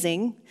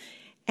amazing.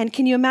 And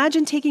can you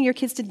imagine taking your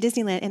kids to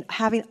Disneyland and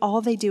having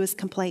all they do is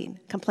complain?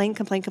 Complain.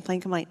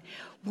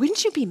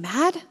 Wouldn't you be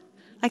mad?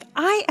 Like,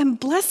 I am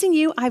blessing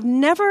you. I've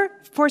never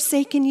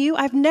forsaken you.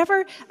 I've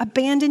never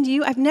abandoned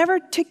you. I've never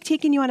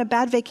taken you on a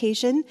bad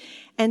vacation.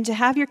 And to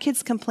have your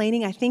kids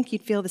complaining, I think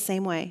you'd feel the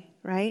same way,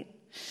 right?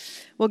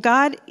 Well,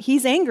 God,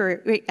 he's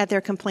angry at their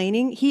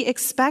complaining. He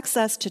expects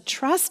us to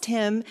trust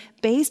him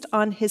based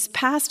on his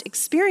past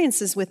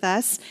experiences with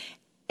us.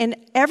 And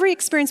every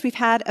experience we've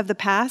had of the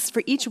past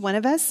for each one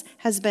of us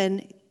has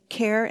been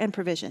care and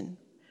provision.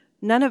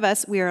 None of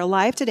us, we are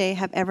alive today,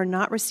 have ever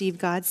not received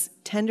God's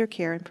tender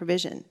care and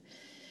provision.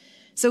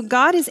 So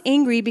God is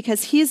angry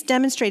because he has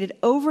demonstrated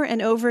over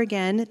and over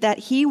again that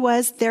he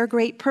was their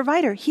great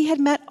provider. He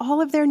had met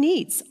all of their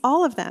needs,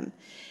 all of them.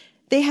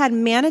 They had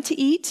manna to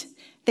eat.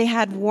 They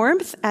had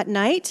warmth at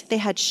night. They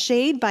had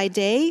shade by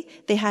day.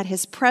 They had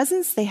his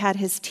presence. They had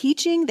his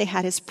teaching. They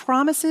had his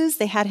promises.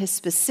 They had his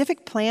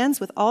specific plans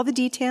with all the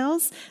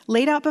details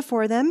laid out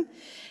before them.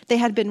 They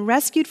had been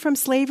rescued from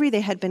slavery.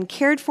 They had been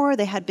cared for.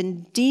 They had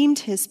been deemed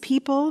his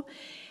people.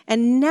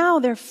 And now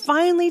they're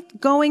finally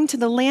going to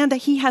the land that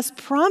he has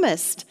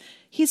promised.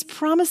 He's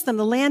promised them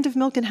the land of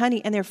milk and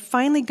honey, and they're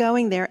finally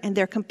going there, and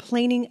they're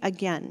complaining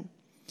again.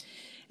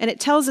 And it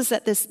tells us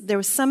that there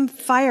was some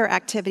fire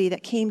activity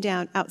that came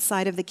down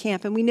outside of the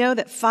camp. And we know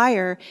that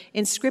fire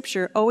in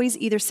Scripture always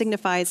either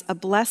signifies a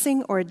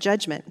blessing or a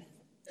judgment.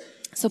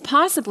 So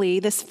possibly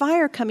this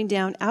fire coming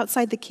down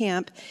outside the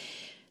camp,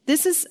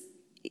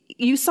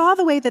 you saw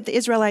the way that the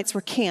Israelites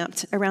were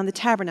camped around the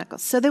tabernacle,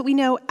 so that we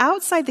know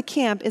outside the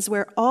camp is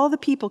where all the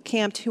people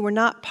camped who were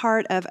not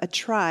part of a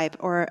tribe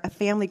or a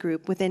family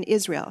group within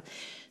Israel.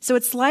 So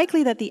it's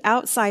likely that the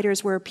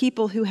outsiders were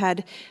people who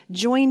had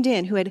joined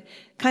in, who had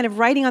kind of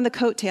riding on the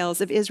coattails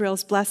of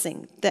Israel's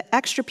blessing, the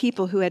extra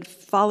people who had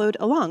followed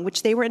along,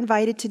 which they were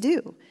invited to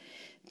do.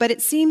 But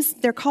it seems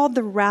they're called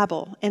the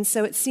rabble, and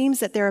so it seems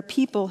that there are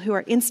people who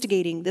are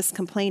instigating this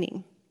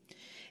complaining.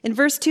 In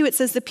verse 2, it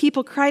says, the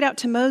people cried out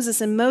to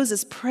Moses, and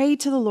Moses prayed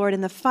to the Lord,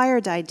 and the fire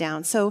died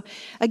down. So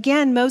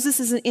again, Moses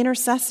is an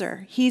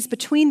intercessor. He's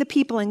between the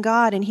people and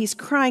God, and he's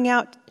crying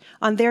out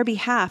on their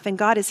behalf, and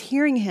God is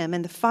hearing him,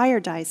 and the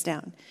fire dies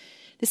down.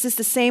 This is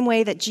the same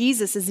way that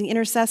Jesus is the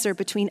intercessor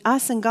between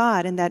us and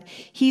God, and that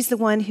he's the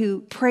one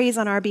who prays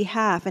on our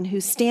behalf and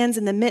who stands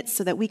in the midst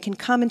so that we can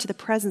come into the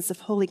presence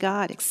of holy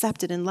God,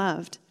 accepted and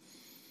loved.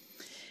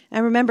 I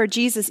remember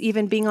Jesus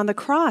even being on the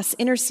cross,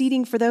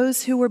 interceding for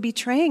those who were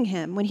betraying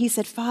him when he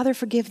said, Father,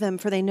 forgive them,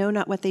 for they know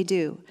not what they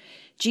do.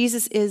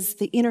 Jesus is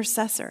the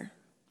intercessor.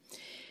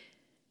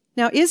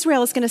 Now,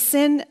 Israel is going to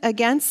sin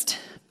against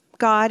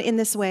God in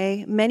this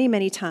way many,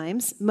 many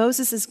times.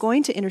 Moses is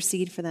going to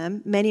intercede for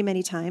them many,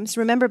 many times.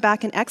 Remember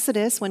back in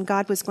Exodus when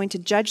God was going to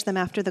judge them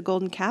after the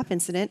golden calf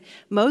incident,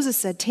 Moses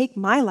said, take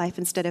my life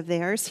instead of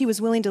theirs. He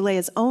was willing to lay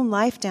his own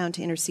life down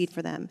to intercede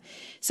for them.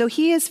 So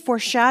he is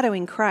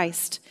foreshadowing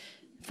Christ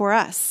for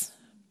us.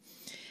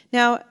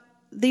 Now,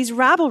 these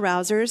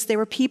rabble-rousers, they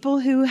were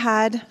people who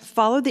had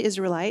followed the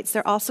Israelites.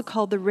 They're also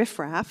called the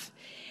riffraff.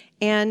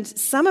 And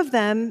some of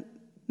them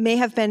may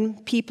have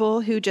been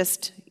people who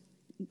just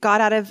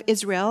got out of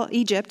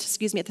Egypt,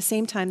 at the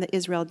same time that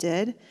Israel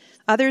did.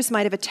 Others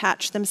might have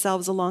attached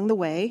themselves along the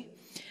way.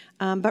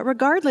 But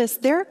regardless,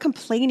 their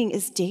complaining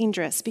is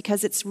dangerous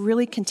because it's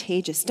really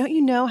contagious. Don't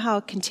you know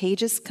how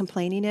contagious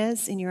complaining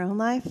is in your own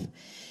life?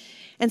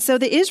 And so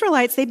the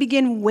Israelites, they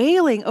begin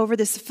wailing over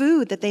this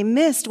food that they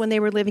missed when they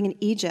were living in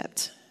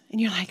Egypt. And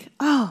you're like,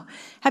 oh,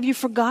 have you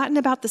forgotten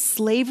about the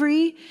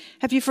slavery?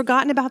 Have you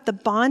forgotten about the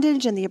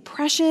bondage and the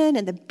oppression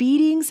and the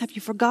beatings? Have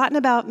you forgotten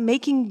about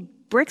making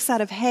bricks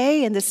out of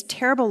hay and this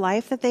terrible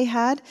life that they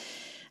had?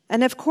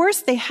 And of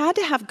course, they had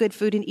to have good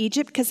food in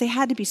Egypt because they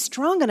had to be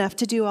strong enough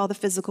to do all the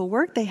physical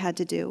work they had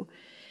to do.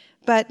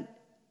 But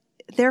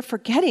they're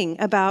forgetting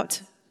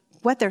about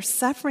what their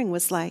suffering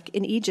was like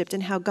in Egypt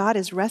and how God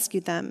has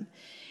rescued them.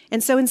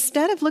 And so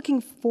instead of looking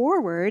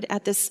forward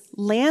at this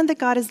land that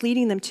God is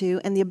leading them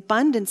to and the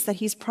abundance that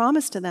he's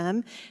promised to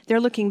them, they're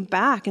looking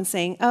back and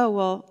saying, oh,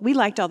 well, we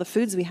liked all the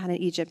foods we had in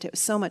Egypt. It was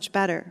so much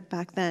better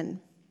back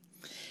then.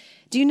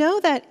 Do you know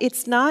that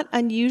it's not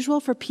unusual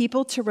for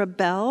people to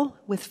rebel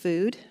with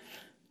food?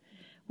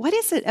 What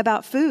is it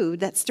about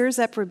food that stirs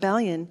up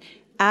rebellion?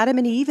 Adam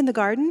and Eve in the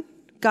garden?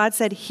 God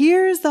said,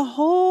 here's the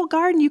whole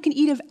garden. You can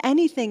eat of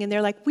anything. And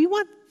they're like, we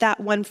want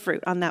that one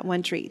fruit on that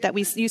one tree that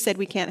you said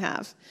we can't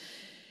have.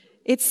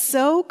 It's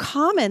so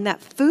common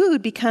that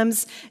food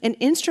becomes an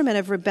instrument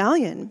of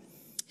rebellion.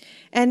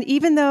 And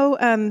even though,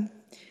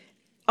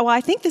 I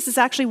think this is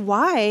actually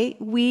why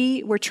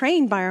we were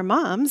trained by our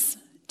moms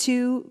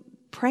to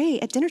pray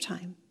at dinner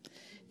time,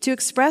 to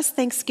express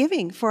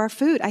thanksgiving for our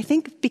food. I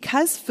think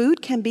because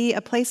food can be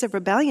a place of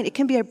rebellion, it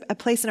can be a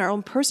place in our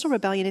own personal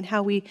rebellion in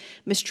how we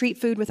mistreat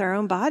food with our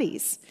own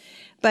bodies.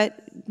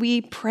 But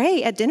we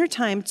pray at dinner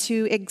time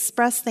to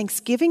express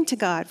thanksgiving to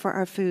God for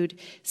our food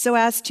so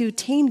as to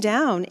tame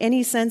down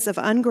any sense of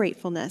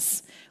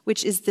ungratefulness,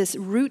 which is this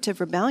root of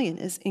rebellion,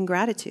 is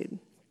ingratitude.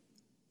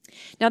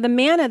 Now, the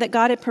manna that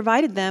God had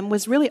provided them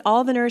was really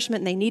all the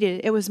nourishment they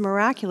needed. It was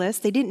miraculous.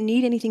 They didn't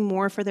need anything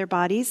more for their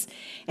bodies,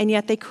 and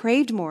yet they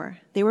craved more.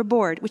 They were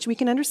bored, which we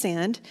can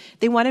understand.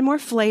 They wanted more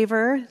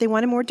flavor. They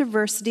wanted more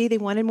diversity. They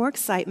wanted more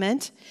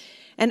excitement.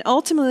 And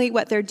ultimately,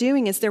 what they're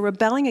doing is they're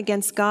rebelling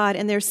against God,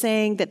 and they're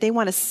saying that they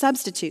want a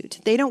substitute.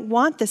 They don't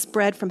want this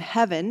bread from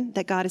heaven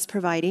that God is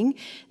providing.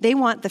 They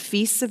want the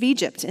feasts of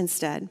Egypt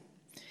instead.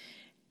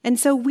 And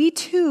so we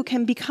too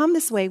can become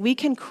this way. We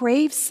can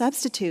crave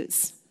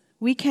substitutes.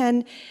 We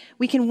can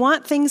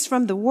want things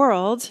from the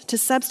world to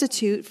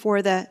substitute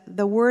for the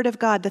Word of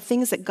God, the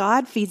things that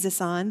God feeds us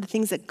on, the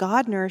things that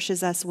God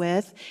nourishes us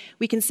with.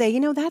 We can say,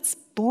 that's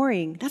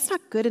boring. That's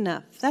not good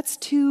enough. That's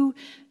too,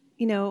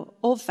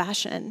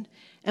 old-fashioned.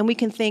 And we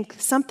can think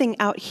something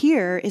out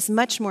here is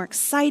much more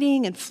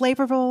exciting and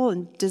flavorful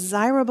and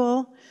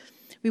desirable.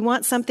 We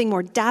want something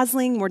more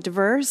dazzling, more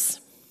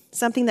diverse,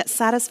 something that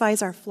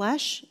satisfies our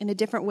flesh in a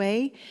different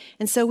way.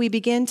 And so we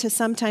begin to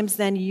sometimes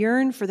then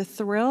yearn for the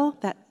thrill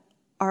that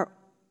our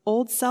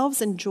old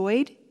selves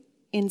enjoyed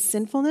in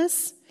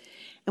sinfulness,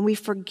 and we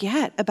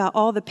forget about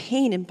all the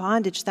pain and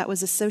bondage that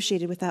was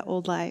associated with that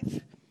old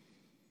life.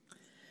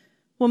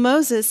 Well,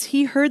 Moses,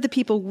 he heard the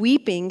people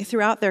weeping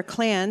throughout their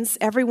clans,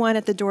 everyone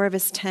at the door of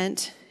his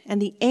tent,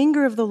 and the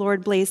anger of the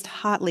Lord blazed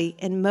hotly,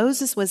 and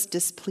Moses was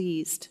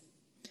displeased.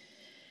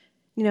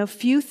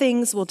 Few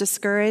things will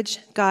discourage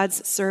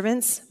God's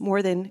servants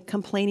more than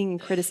complaining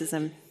and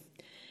criticism.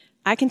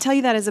 I can tell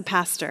you that as a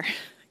pastor,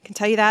 I can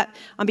tell you that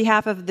on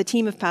behalf of the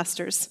team of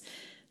pastors.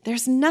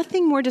 There's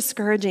nothing more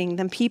discouraging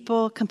than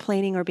people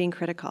complaining or being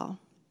critical.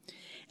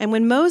 And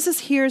when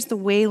Moses hears the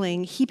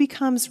wailing, he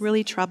becomes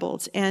really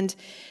troubled. And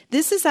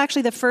this is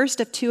actually the first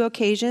of two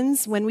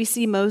occasions when we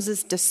see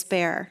Moses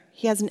despair.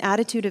 He has an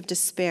attitude of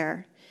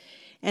despair.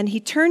 And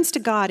he turns to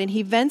God and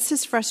he vents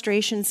his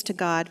frustrations to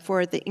God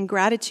for the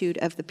ingratitude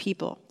of the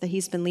people that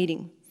he's been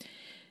leading.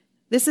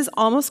 This is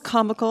almost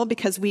comical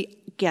because we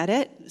get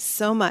it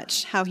so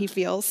much how he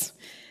feels,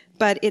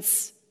 but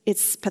it's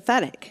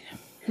pathetic.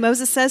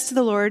 Moses says to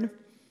the Lord,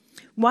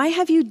 "Why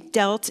have you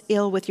dealt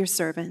ill with your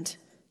servant?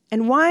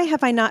 And why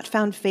have I not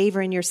found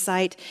favor in your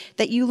sight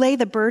that you lay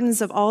the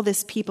burdens of all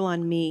this people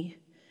on me?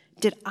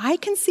 Did I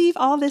conceive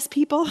all this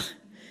people?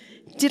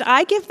 Did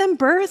I give them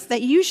birth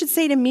that you should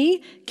say to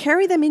me,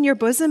 carry them in your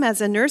bosom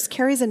as a nurse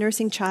carries a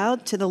nursing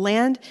child to the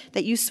land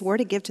that you swore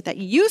to give to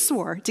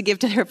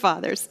their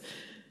fathers?"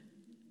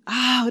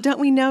 Oh, don't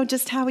we know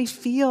just how he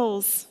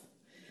feels?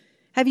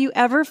 Have you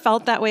ever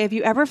felt that way? Have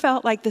you ever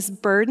felt like this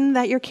burden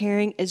that you're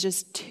carrying is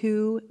just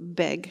too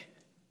big?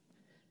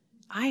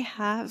 I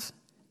have.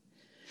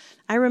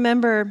 I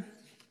remember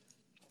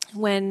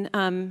when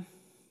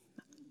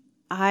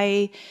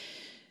I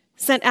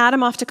sent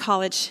Adam off to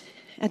college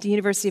at the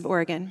University of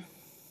Oregon.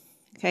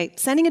 Okay,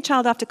 sending a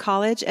child off to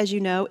college, as you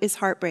know, is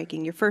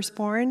heartbreaking. Your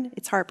firstborn,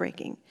 it's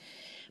heartbreaking.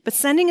 But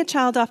sending a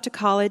child off to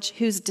college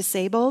who's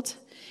disabled,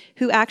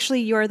 who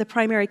actually you're the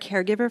primary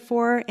caregiver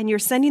for, and you're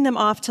sending them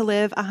off to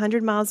live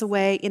 100 miles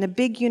away in a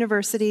big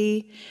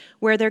university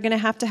where they're going to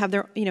have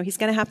he's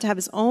going to have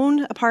his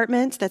own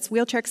apartment that's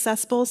wheelchair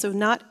accessible, so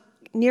not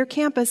near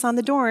campus on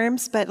the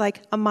dorms, but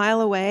like a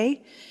mile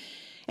away.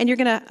 And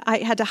I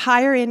had to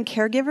hire in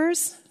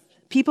caregivers,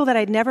 people that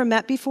I'd never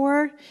met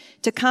before,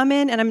 to come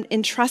in, and I'm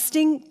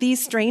entrusting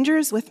these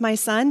strangers with my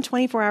son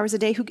 24 hours a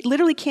day who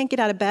literally can't get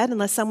out of bed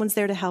unless someone's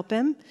there to help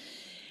him.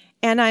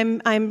 And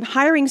I'm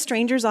hiring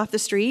strangers off the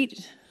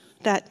street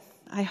that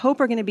I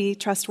hope are going to be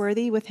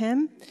trustworthy with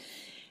him,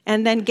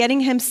 and then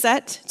getting him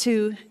set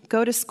to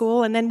go to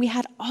school. And then we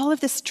had all of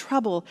this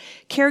trouble,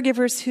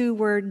 caregivers who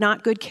were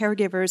not good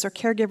caregivers, or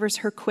caregivers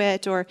who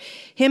quit, or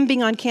him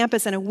being on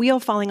campus and a wheel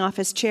falling off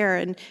his chair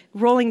and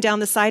rolling down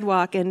the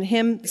sidewalk, and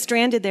him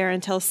stranded there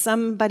until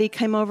somebody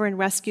came over and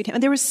rescued him.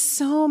 And there were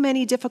so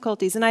many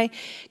difficulties. And I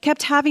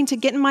kept having to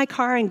get in my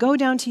car and go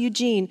down to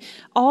Eugene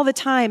all the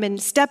time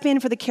and step in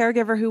for the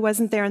caregiver who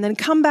wasn't there, and then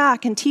come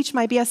back and teach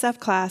my BSF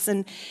class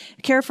and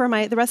care for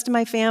the rest of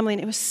my family.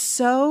 And it was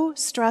so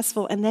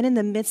stressful. And then in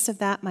the midst of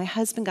that, my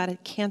husband got a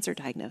cancer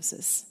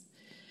diagnosis.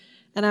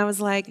 And I was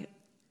like,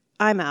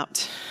 I'm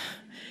out.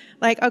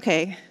 Like,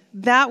 okay,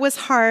 that was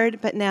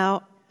hard, but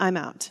now I'm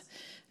out.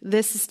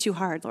 This is too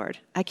hard, Lord.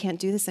 I can't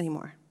do this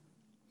anymore.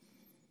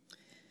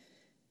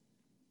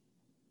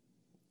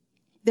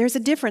 There's a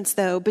difference,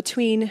 though,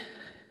 between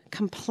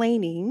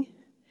complaining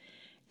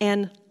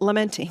and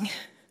lamenting,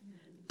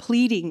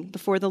 pleading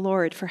before the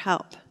Lord for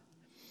help.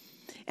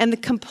 And the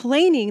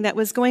complaining that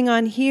was going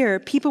on here,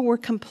 people were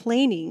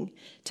complaining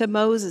to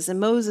Moses, and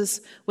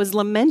Moses was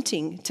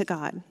lamenting to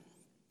God.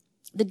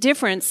 The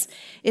difference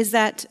is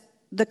that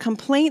the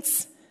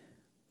complaints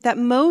that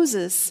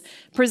Moses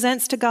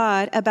presents to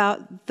God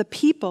about the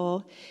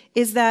people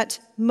is that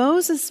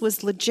Moses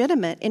was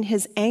legitimate in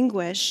his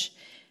anguish,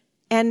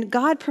 and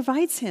God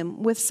provides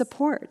him with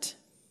support.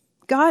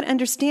 God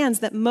understands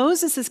that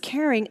Moses is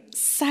carrying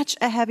such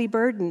a heavy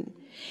burden,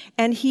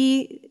 and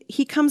he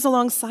comes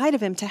alongside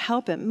of him to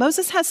help him.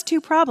 Moses has two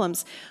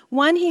problems.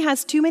 One, he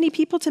has too many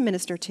people to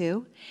minister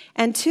to,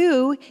 and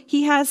two,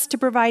 he has to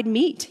provide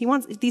meat.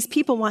 These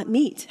people want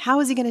meat. How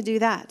is he going to do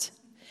that?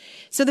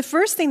 So the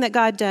first thing that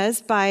God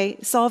does by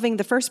solving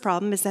the first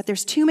problem is that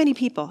there's too many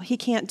people. He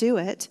can't do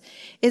it,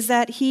 is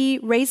that he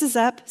raises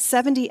up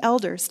 70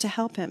 elders to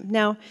help him.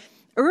 Now,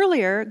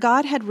 earlier,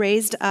 God had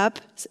raised up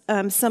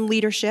some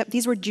leadership.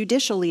 These were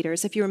judicial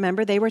leaders. If you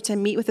remember, they were to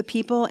meet with the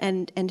people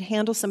and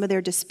handle some of their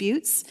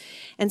disputes.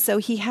 And so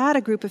he had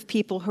a group of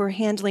people who were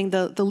handling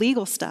the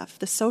legal stuff,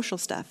 the social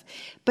stuff.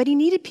 But he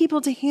needed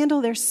people to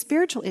handle their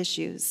spiritual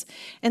issues.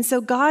 And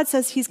so God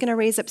says he's going to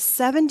raise up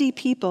 70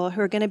 people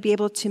who are going to be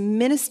able to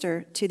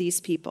minister to these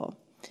people.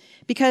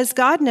 Because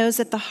God knows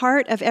that the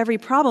heart of every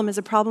problem is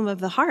a problem of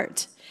the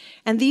heart.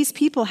 And these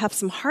people have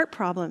some heart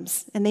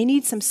problems, and they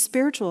need some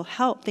spiritual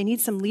help. They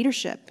need some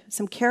leadership,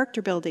 some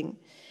character building.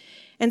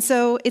 And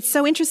so it's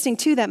so interesting,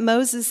 too, that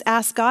Moses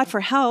asked God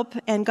for help,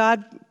 and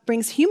God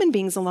brings human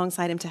beings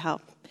alongside him to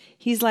help.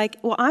 He's like,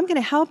 well, I'm going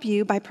to help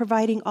you by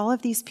providing all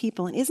of these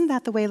people. And isn't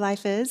that the way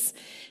life is?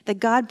 That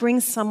God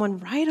brings someone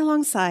right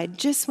alongside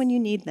just when you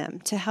need them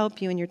to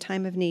help you in your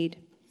time of need.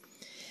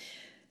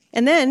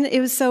 And then it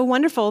was so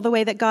wonderful the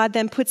way that God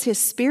then puts his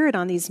spirit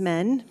on these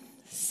men.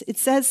 It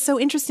says so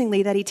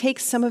interestingly that he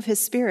takes some of his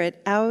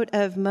spirit out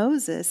of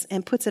Moses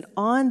and puts it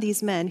on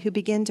these men who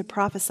begin to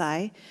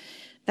prophesy.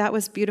 That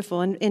was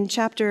beautiful. And in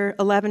chapter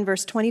 11,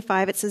 verse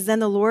 25, it says, "Then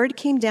the Lord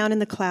came down in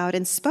the cloud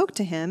and spoke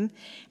to him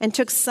and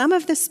took some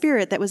of the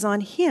spirit that was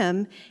on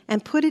him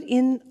and put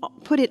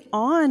it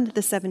on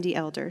the 70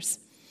 elders.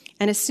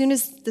 And as soon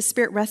as the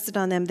spirit rested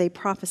on them, they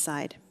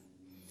prophesied."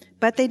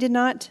 but they did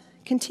not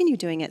continue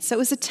doing it. So it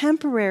was a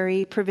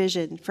temporary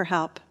provision for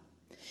help.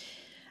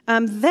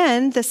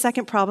 Then the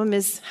second problem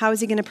is, how is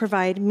he going to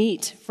provide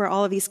meat for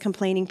all of these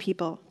complaining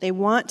people? They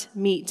want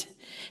meat.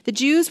 The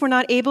Jews were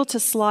not able to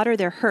slaughter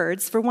their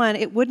herds. For one,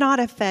 it would not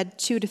have fed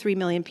 2 to 3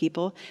 million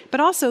people, but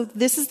also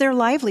this is their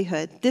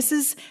livelihood. This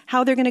is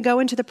how they're going to go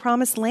into the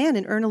promised land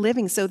and earn a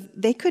living. So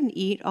they couldn't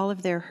eat all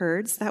of their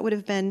herds. That would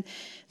have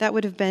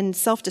been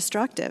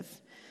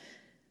self-destructive.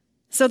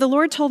 So the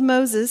Lord told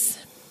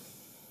Moses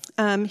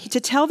to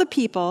tell the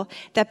people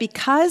that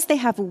because they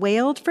have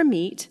wailed for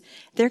meat,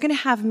 they're going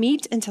to have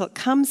meat until it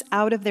comes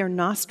out of their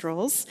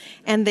nostrils,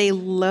 and they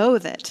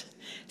loathe it.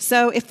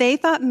 So if they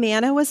thought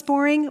manna was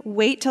boring,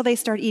 wait till they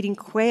start eating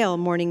quail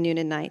morning, noon,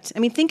 and night. I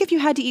mean, think if you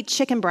had to eat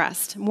chicken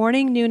breast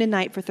morning, noon, and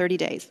night for 30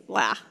 days.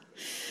 Blah.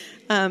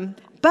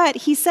 But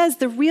he says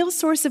the real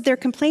source of their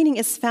complaining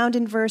is found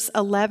in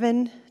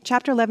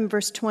chapter 11,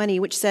 verse 20,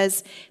 which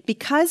says,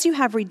 because you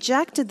have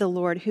rejected the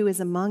Lord who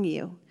is among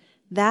you,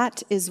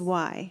 that is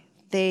why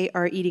they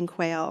are eating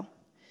quail.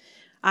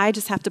 I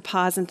just have to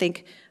pause and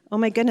think, oh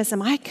my goodness,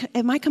 am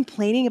I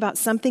complaining about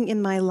something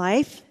in my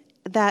life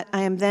that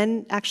I am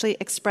then actually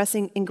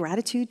expressing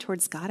ingratitude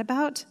towards God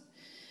about?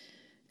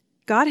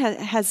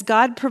 Has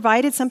God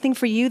provided something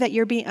for you that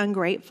you're being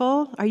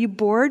ungrateful? Are you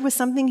bored with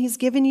something he's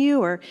given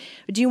you? Or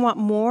do you want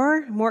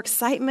more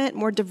excitement,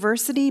 more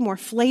diversity, more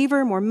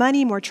flavor, more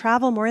money, more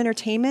travel, more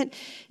entertainment?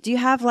 Do you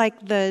have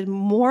like the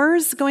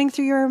mores going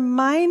through your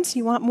mind?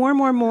 You want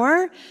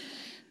more?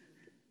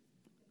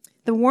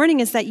 The warning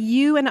is that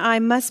you and I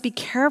must be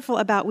careful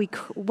about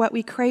what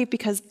we crave,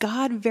 because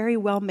God very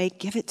well may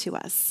give it to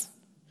us.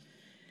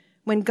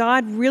 When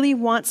God really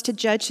wants to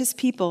judge his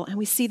people, and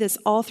we see this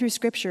all through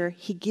Scripture,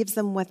 he gives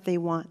them what they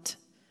want.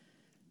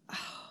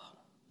 Oh,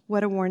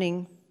 what a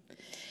warning.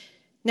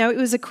 Now, it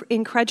was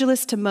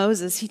incredulous to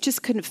Moses. He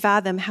just couldn't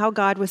fathom how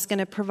God was going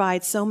to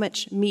provide so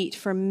much meat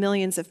for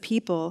millions of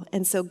people.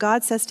 And so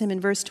God says to him in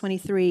verse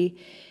 23,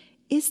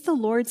 is the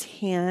Lord's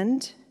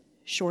hand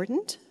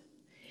shortened?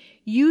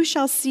 You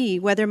shall see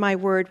whether my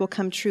word will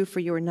come true for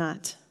you or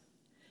not.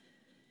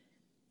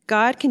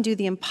 God can do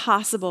the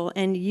impossible,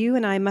 and you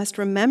and I must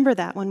remember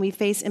that when we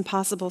face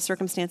impossible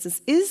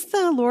circumstances. Is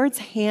the Lord's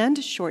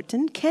hand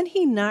shortened? Can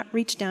he not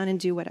reach down and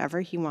do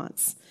whatever he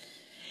wants?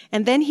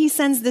 And then he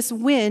sends this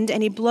wind,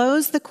 and he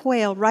blows the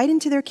quail right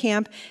into their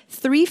camp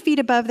 3 feet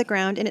above the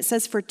ground. And it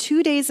says for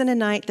 2 days and a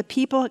night, the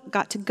people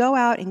got to go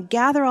out and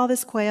gather all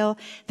this quail.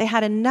 They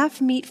had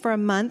enough meat for a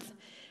month.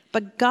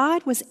 But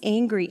God was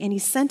angry, and he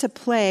sent a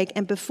plague,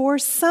 and before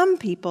some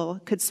people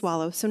could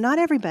swallow, so not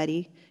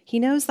everybody, he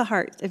knows the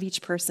heart of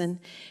each person.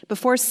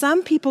 Before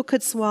some people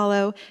could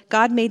swallow,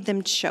 God made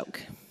them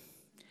choke.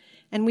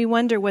 And we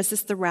wonder, was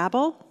this the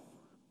rabble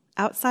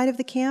outside of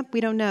the camp?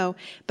 We don't know.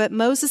 But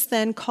Moses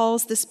then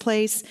calls this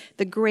place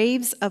the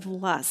graves of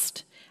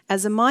lust,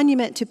 as a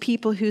monument to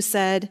people who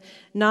said,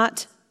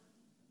 not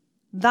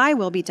thy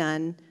will be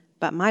done,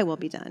 but my will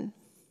be done.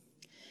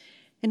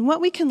 And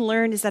what we can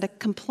learn is that a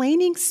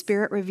complaining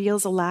spirit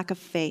reveals a lack of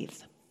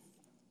faith.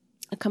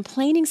 A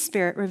complaining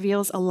spirit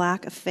reveals a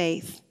lack of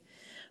faith.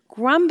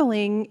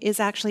 Grumbling is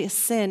actually a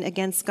sin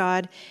against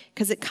God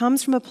because it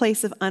comes from a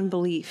place of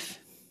unbelief.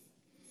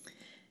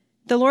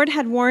 The Lord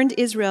had warned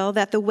Israel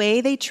that the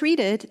way they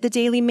treated the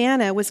daily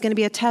manna was going to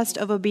be a test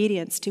of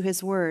obedience to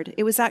his word.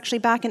 It was actually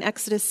back in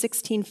Exodus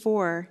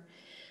 16:4.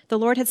 The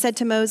Lord had said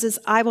to Moses,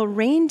 I will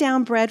rain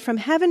down bread from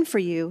heaven for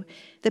you.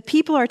 The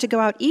people are to go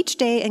out each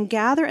day and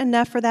gather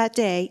enough for that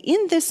day.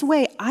 In this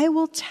way, I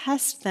will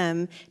test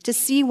them to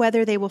see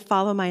whether they will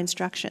follow my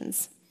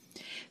instructions.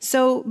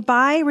 So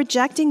by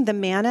rejecting the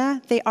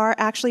manna, they are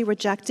actually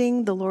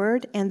rejecting the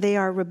Lord, and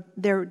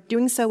they're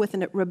doing so with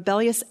a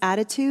rebellious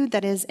attitude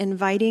that is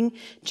inviting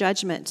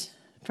judgment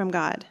from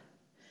God.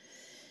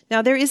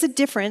 Now, there is a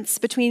difference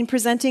between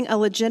presenting a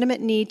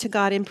legitimate need to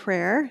God in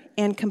prayer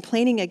and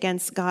complaining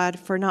against God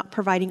for not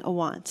providing a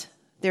want.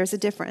 There's a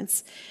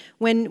difference.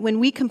 When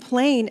we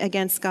complain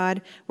against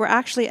God, we're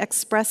actually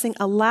expressing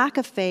a lack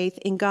of faith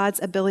in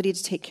God's ability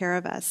to take care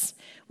of us.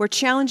 We're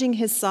challenging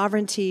his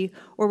sovereignty,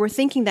 or we're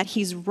thinking that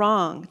he's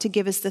wrong to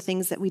give us the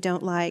things that we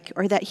don't like,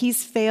 or that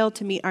he's failed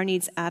to meet our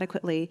needs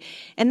adequately.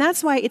 And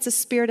that's why it's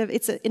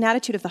an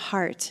attitude of the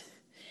heart,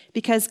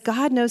 because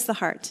God knows the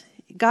heart.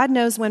 God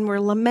knows when we're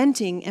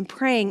lamenting and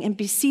praying and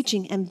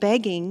beseeching and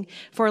begging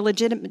for a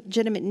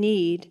legitimate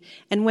need,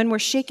 and when we're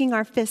shaking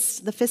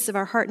the fists of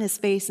our heart in his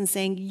face and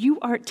saying, you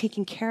aren't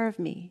taking care of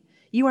me.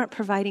 You aren't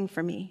providing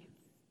for me.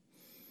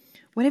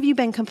 What have you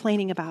been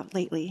complaining about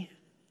lately?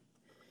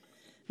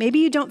 Maybe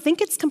you don't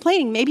think it's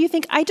complaining. Maybe you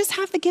think, I just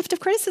have the gift of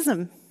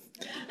criticism.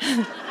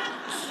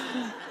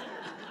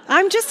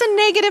 I'm just a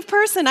negative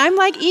person. I'm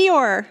like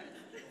Eeyore.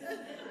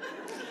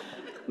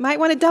 Might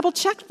want to double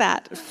check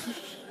that.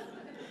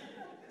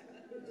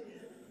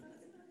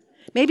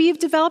 Maybe you've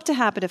developed a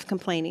habit of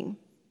complaining.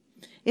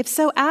 If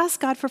so,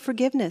 ask God for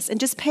forgiveness and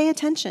just pay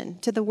attention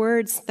to the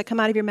words that come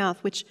out of your mouth,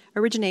 which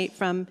originate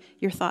from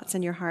your thoughts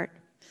and your heart.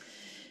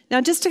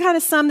 Now, just to kind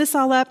of sum this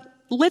all up,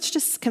 let's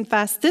just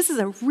confess, this is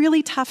a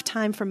really tough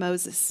time for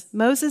Moses.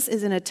 Moses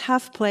is in a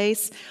tough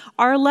place.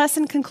 Our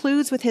lesson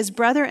concludes with his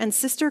brother and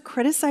sister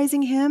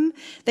criticizing him.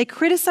 They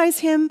criticize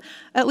him,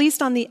 at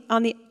least on the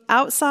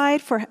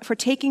outside, for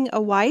taking a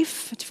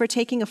wife, for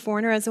taking a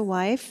foreigner as a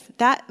wife.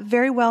 That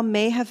very well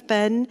may have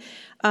been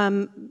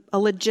a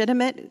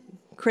legitimate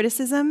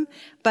criticism,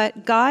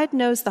 but God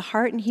knows the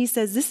heart, and he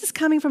says this is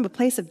coming from a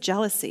place of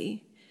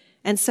jealousy.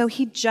 And so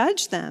he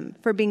judged them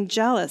for being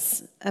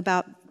jealous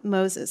about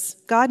Moses.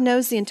 God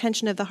knows the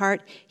intention of the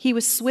heart. He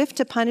was swift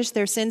to punish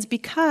their sins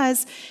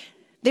because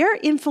they're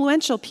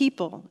influential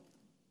people.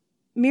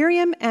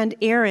 Miriam and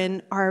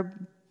Aaron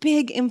are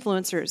big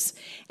influencers.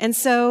 And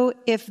so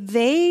if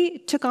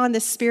they took on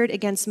this spirit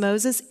against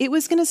Moses, it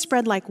was going to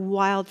spread like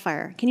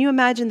wildfire. Can you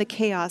imagine the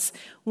chaos?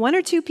 One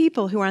or two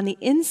people who are on the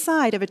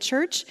inside of a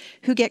church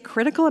who get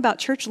critical about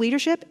church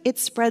leadership, it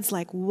spreads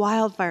like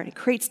wildfire. It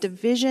creates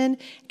division,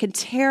 can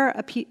tear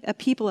a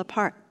people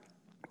apart.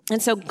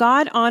 And so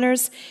God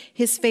honors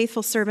his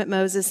faithful servant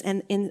Moses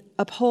and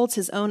upholds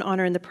his own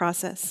honor in the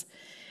process.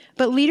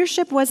 But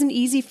leadership wasn't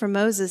easy for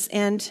Moses,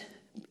 and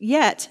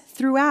yet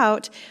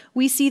throughout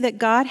we see that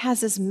God has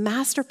this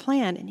master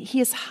plan, and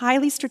he is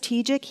highly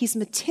strategic. He's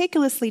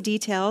meticulously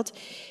detailed.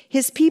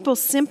 His people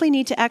simply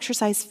need to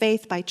exercise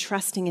faith by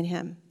trusting in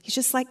him. He's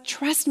just like,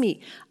 trust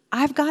me,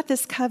 I've got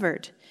this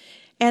covered.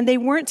 And they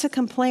weren't to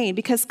complain,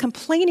 because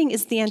complaining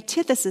is the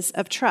antithesis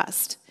of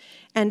trust.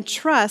 And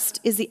trust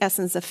is the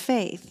essence of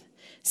faith.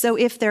 So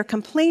if they're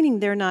complaining,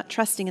 they're not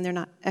trusting and they're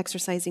not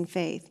exercising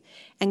faith.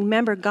 And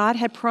remember, God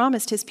had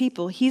promised his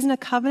people, he's in a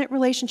covenant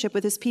relationship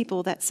with his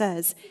people that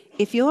says,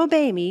 if you'll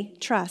obey me,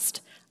 trust,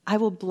 I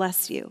will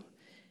bless you.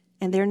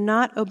 And they're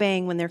not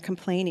obeying when they're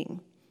complaining.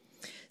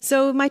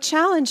 So my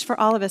challenge for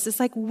all of us is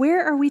like,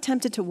 where are we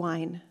tempted to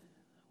whine?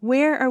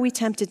 Where are we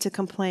tempted to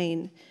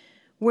complain?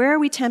 Where are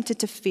we tempted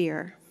to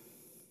fear?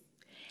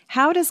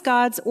 How does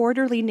God's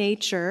orderly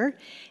nature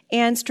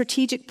and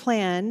strategic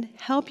plan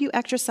help you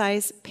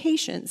exercise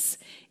patience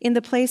in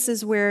the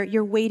places where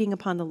you're waiting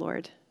upon the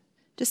Lord?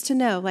 Just to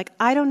know, like,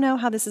 I don't know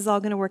how this is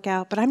all going to work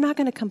out, but I'm not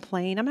going to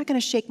complain. I'm not going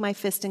to shake my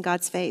fist in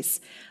God's face.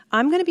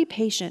 I'm going to be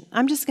patient.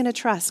 I'm just going to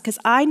trust, because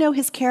I know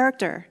his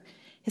character.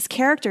 His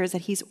character is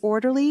that he's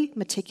orderly,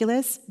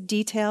 meticulous,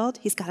 detailed.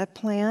 He's got a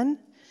plan.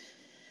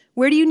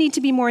 Where do you need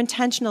to be more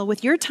intentional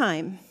with your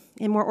time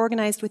and more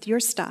organized with your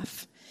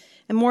stuff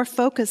and more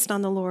focused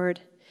on the Lord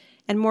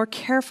and more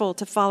careful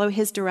to follow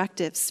his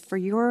directives for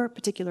your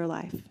particular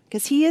life?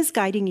 Because he is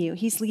guiding you.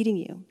 He's leading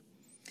you.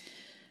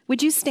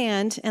 Would you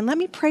stand and let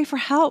me pray for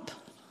help?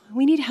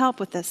 We need help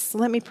with this, so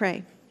let me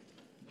pray.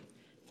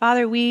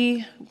 Father,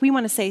 we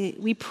want to say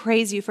we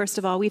praise you, first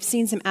of all. We've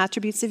seen some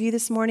attributes of you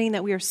this morning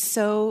that we are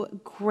so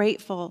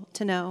grateful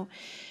to know.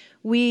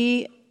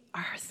 We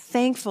are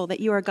thankful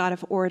that you are a God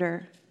of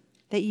order,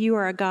 that you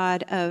are a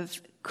God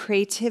of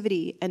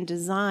creativity and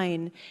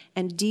design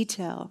and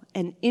detail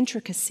and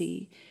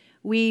intricacy.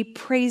 We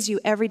praise you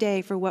every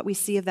day for what we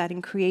see of that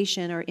in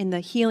creation or in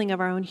the healing of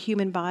our own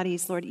human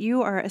bodies. Lord,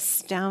 you are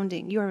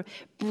astounding. You are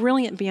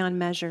brilliant beyond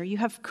measure. You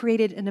have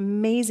created an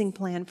amazing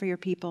plan for your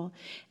people.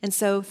 And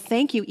so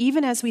thank you.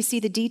 Even as we see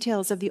the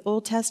details of the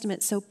Old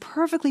Testament so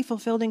perfectly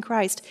fulfilled in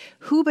Christ,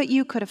 who but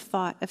you could have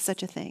thought of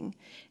such a thing?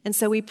 And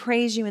so we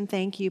praise you and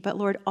thank you. But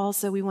Lord,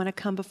 also we want to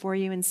come before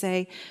you and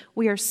say,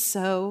 we are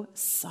so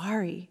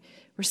sorry.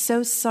 We're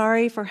so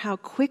sorry for how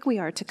quick we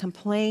are to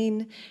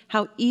complain,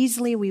 how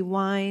easily we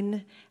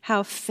whine,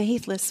 how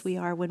faithless we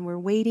are when we're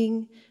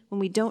waiting, when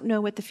we don't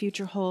know what the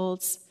future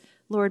holds.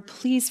 Lord,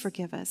 please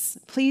forgive us.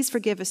 Please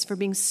forgive us for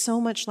being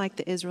so much like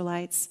the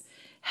Israelites.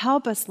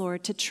 Help us,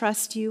 Lord, to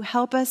trust you.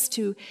 Help us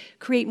to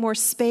create more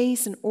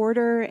space and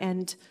order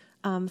and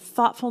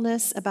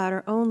thoughtfulness about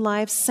our own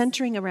lives,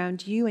 centering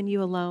around you and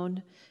you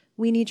alone.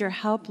 We need your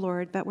help,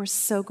 Lord, but we're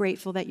so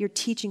grateful that you're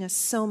teaching us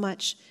so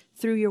much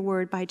through your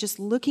word by just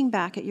looking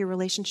back at your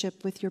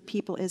relationship with your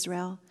people,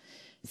 Israel.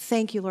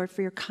 Thank you, Lord,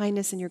 for your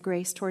kindness and your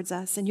grace towards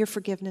us and your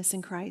forgiveness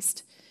in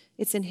Christ.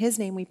 It's in his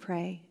name we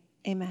pray.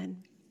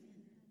 Amen.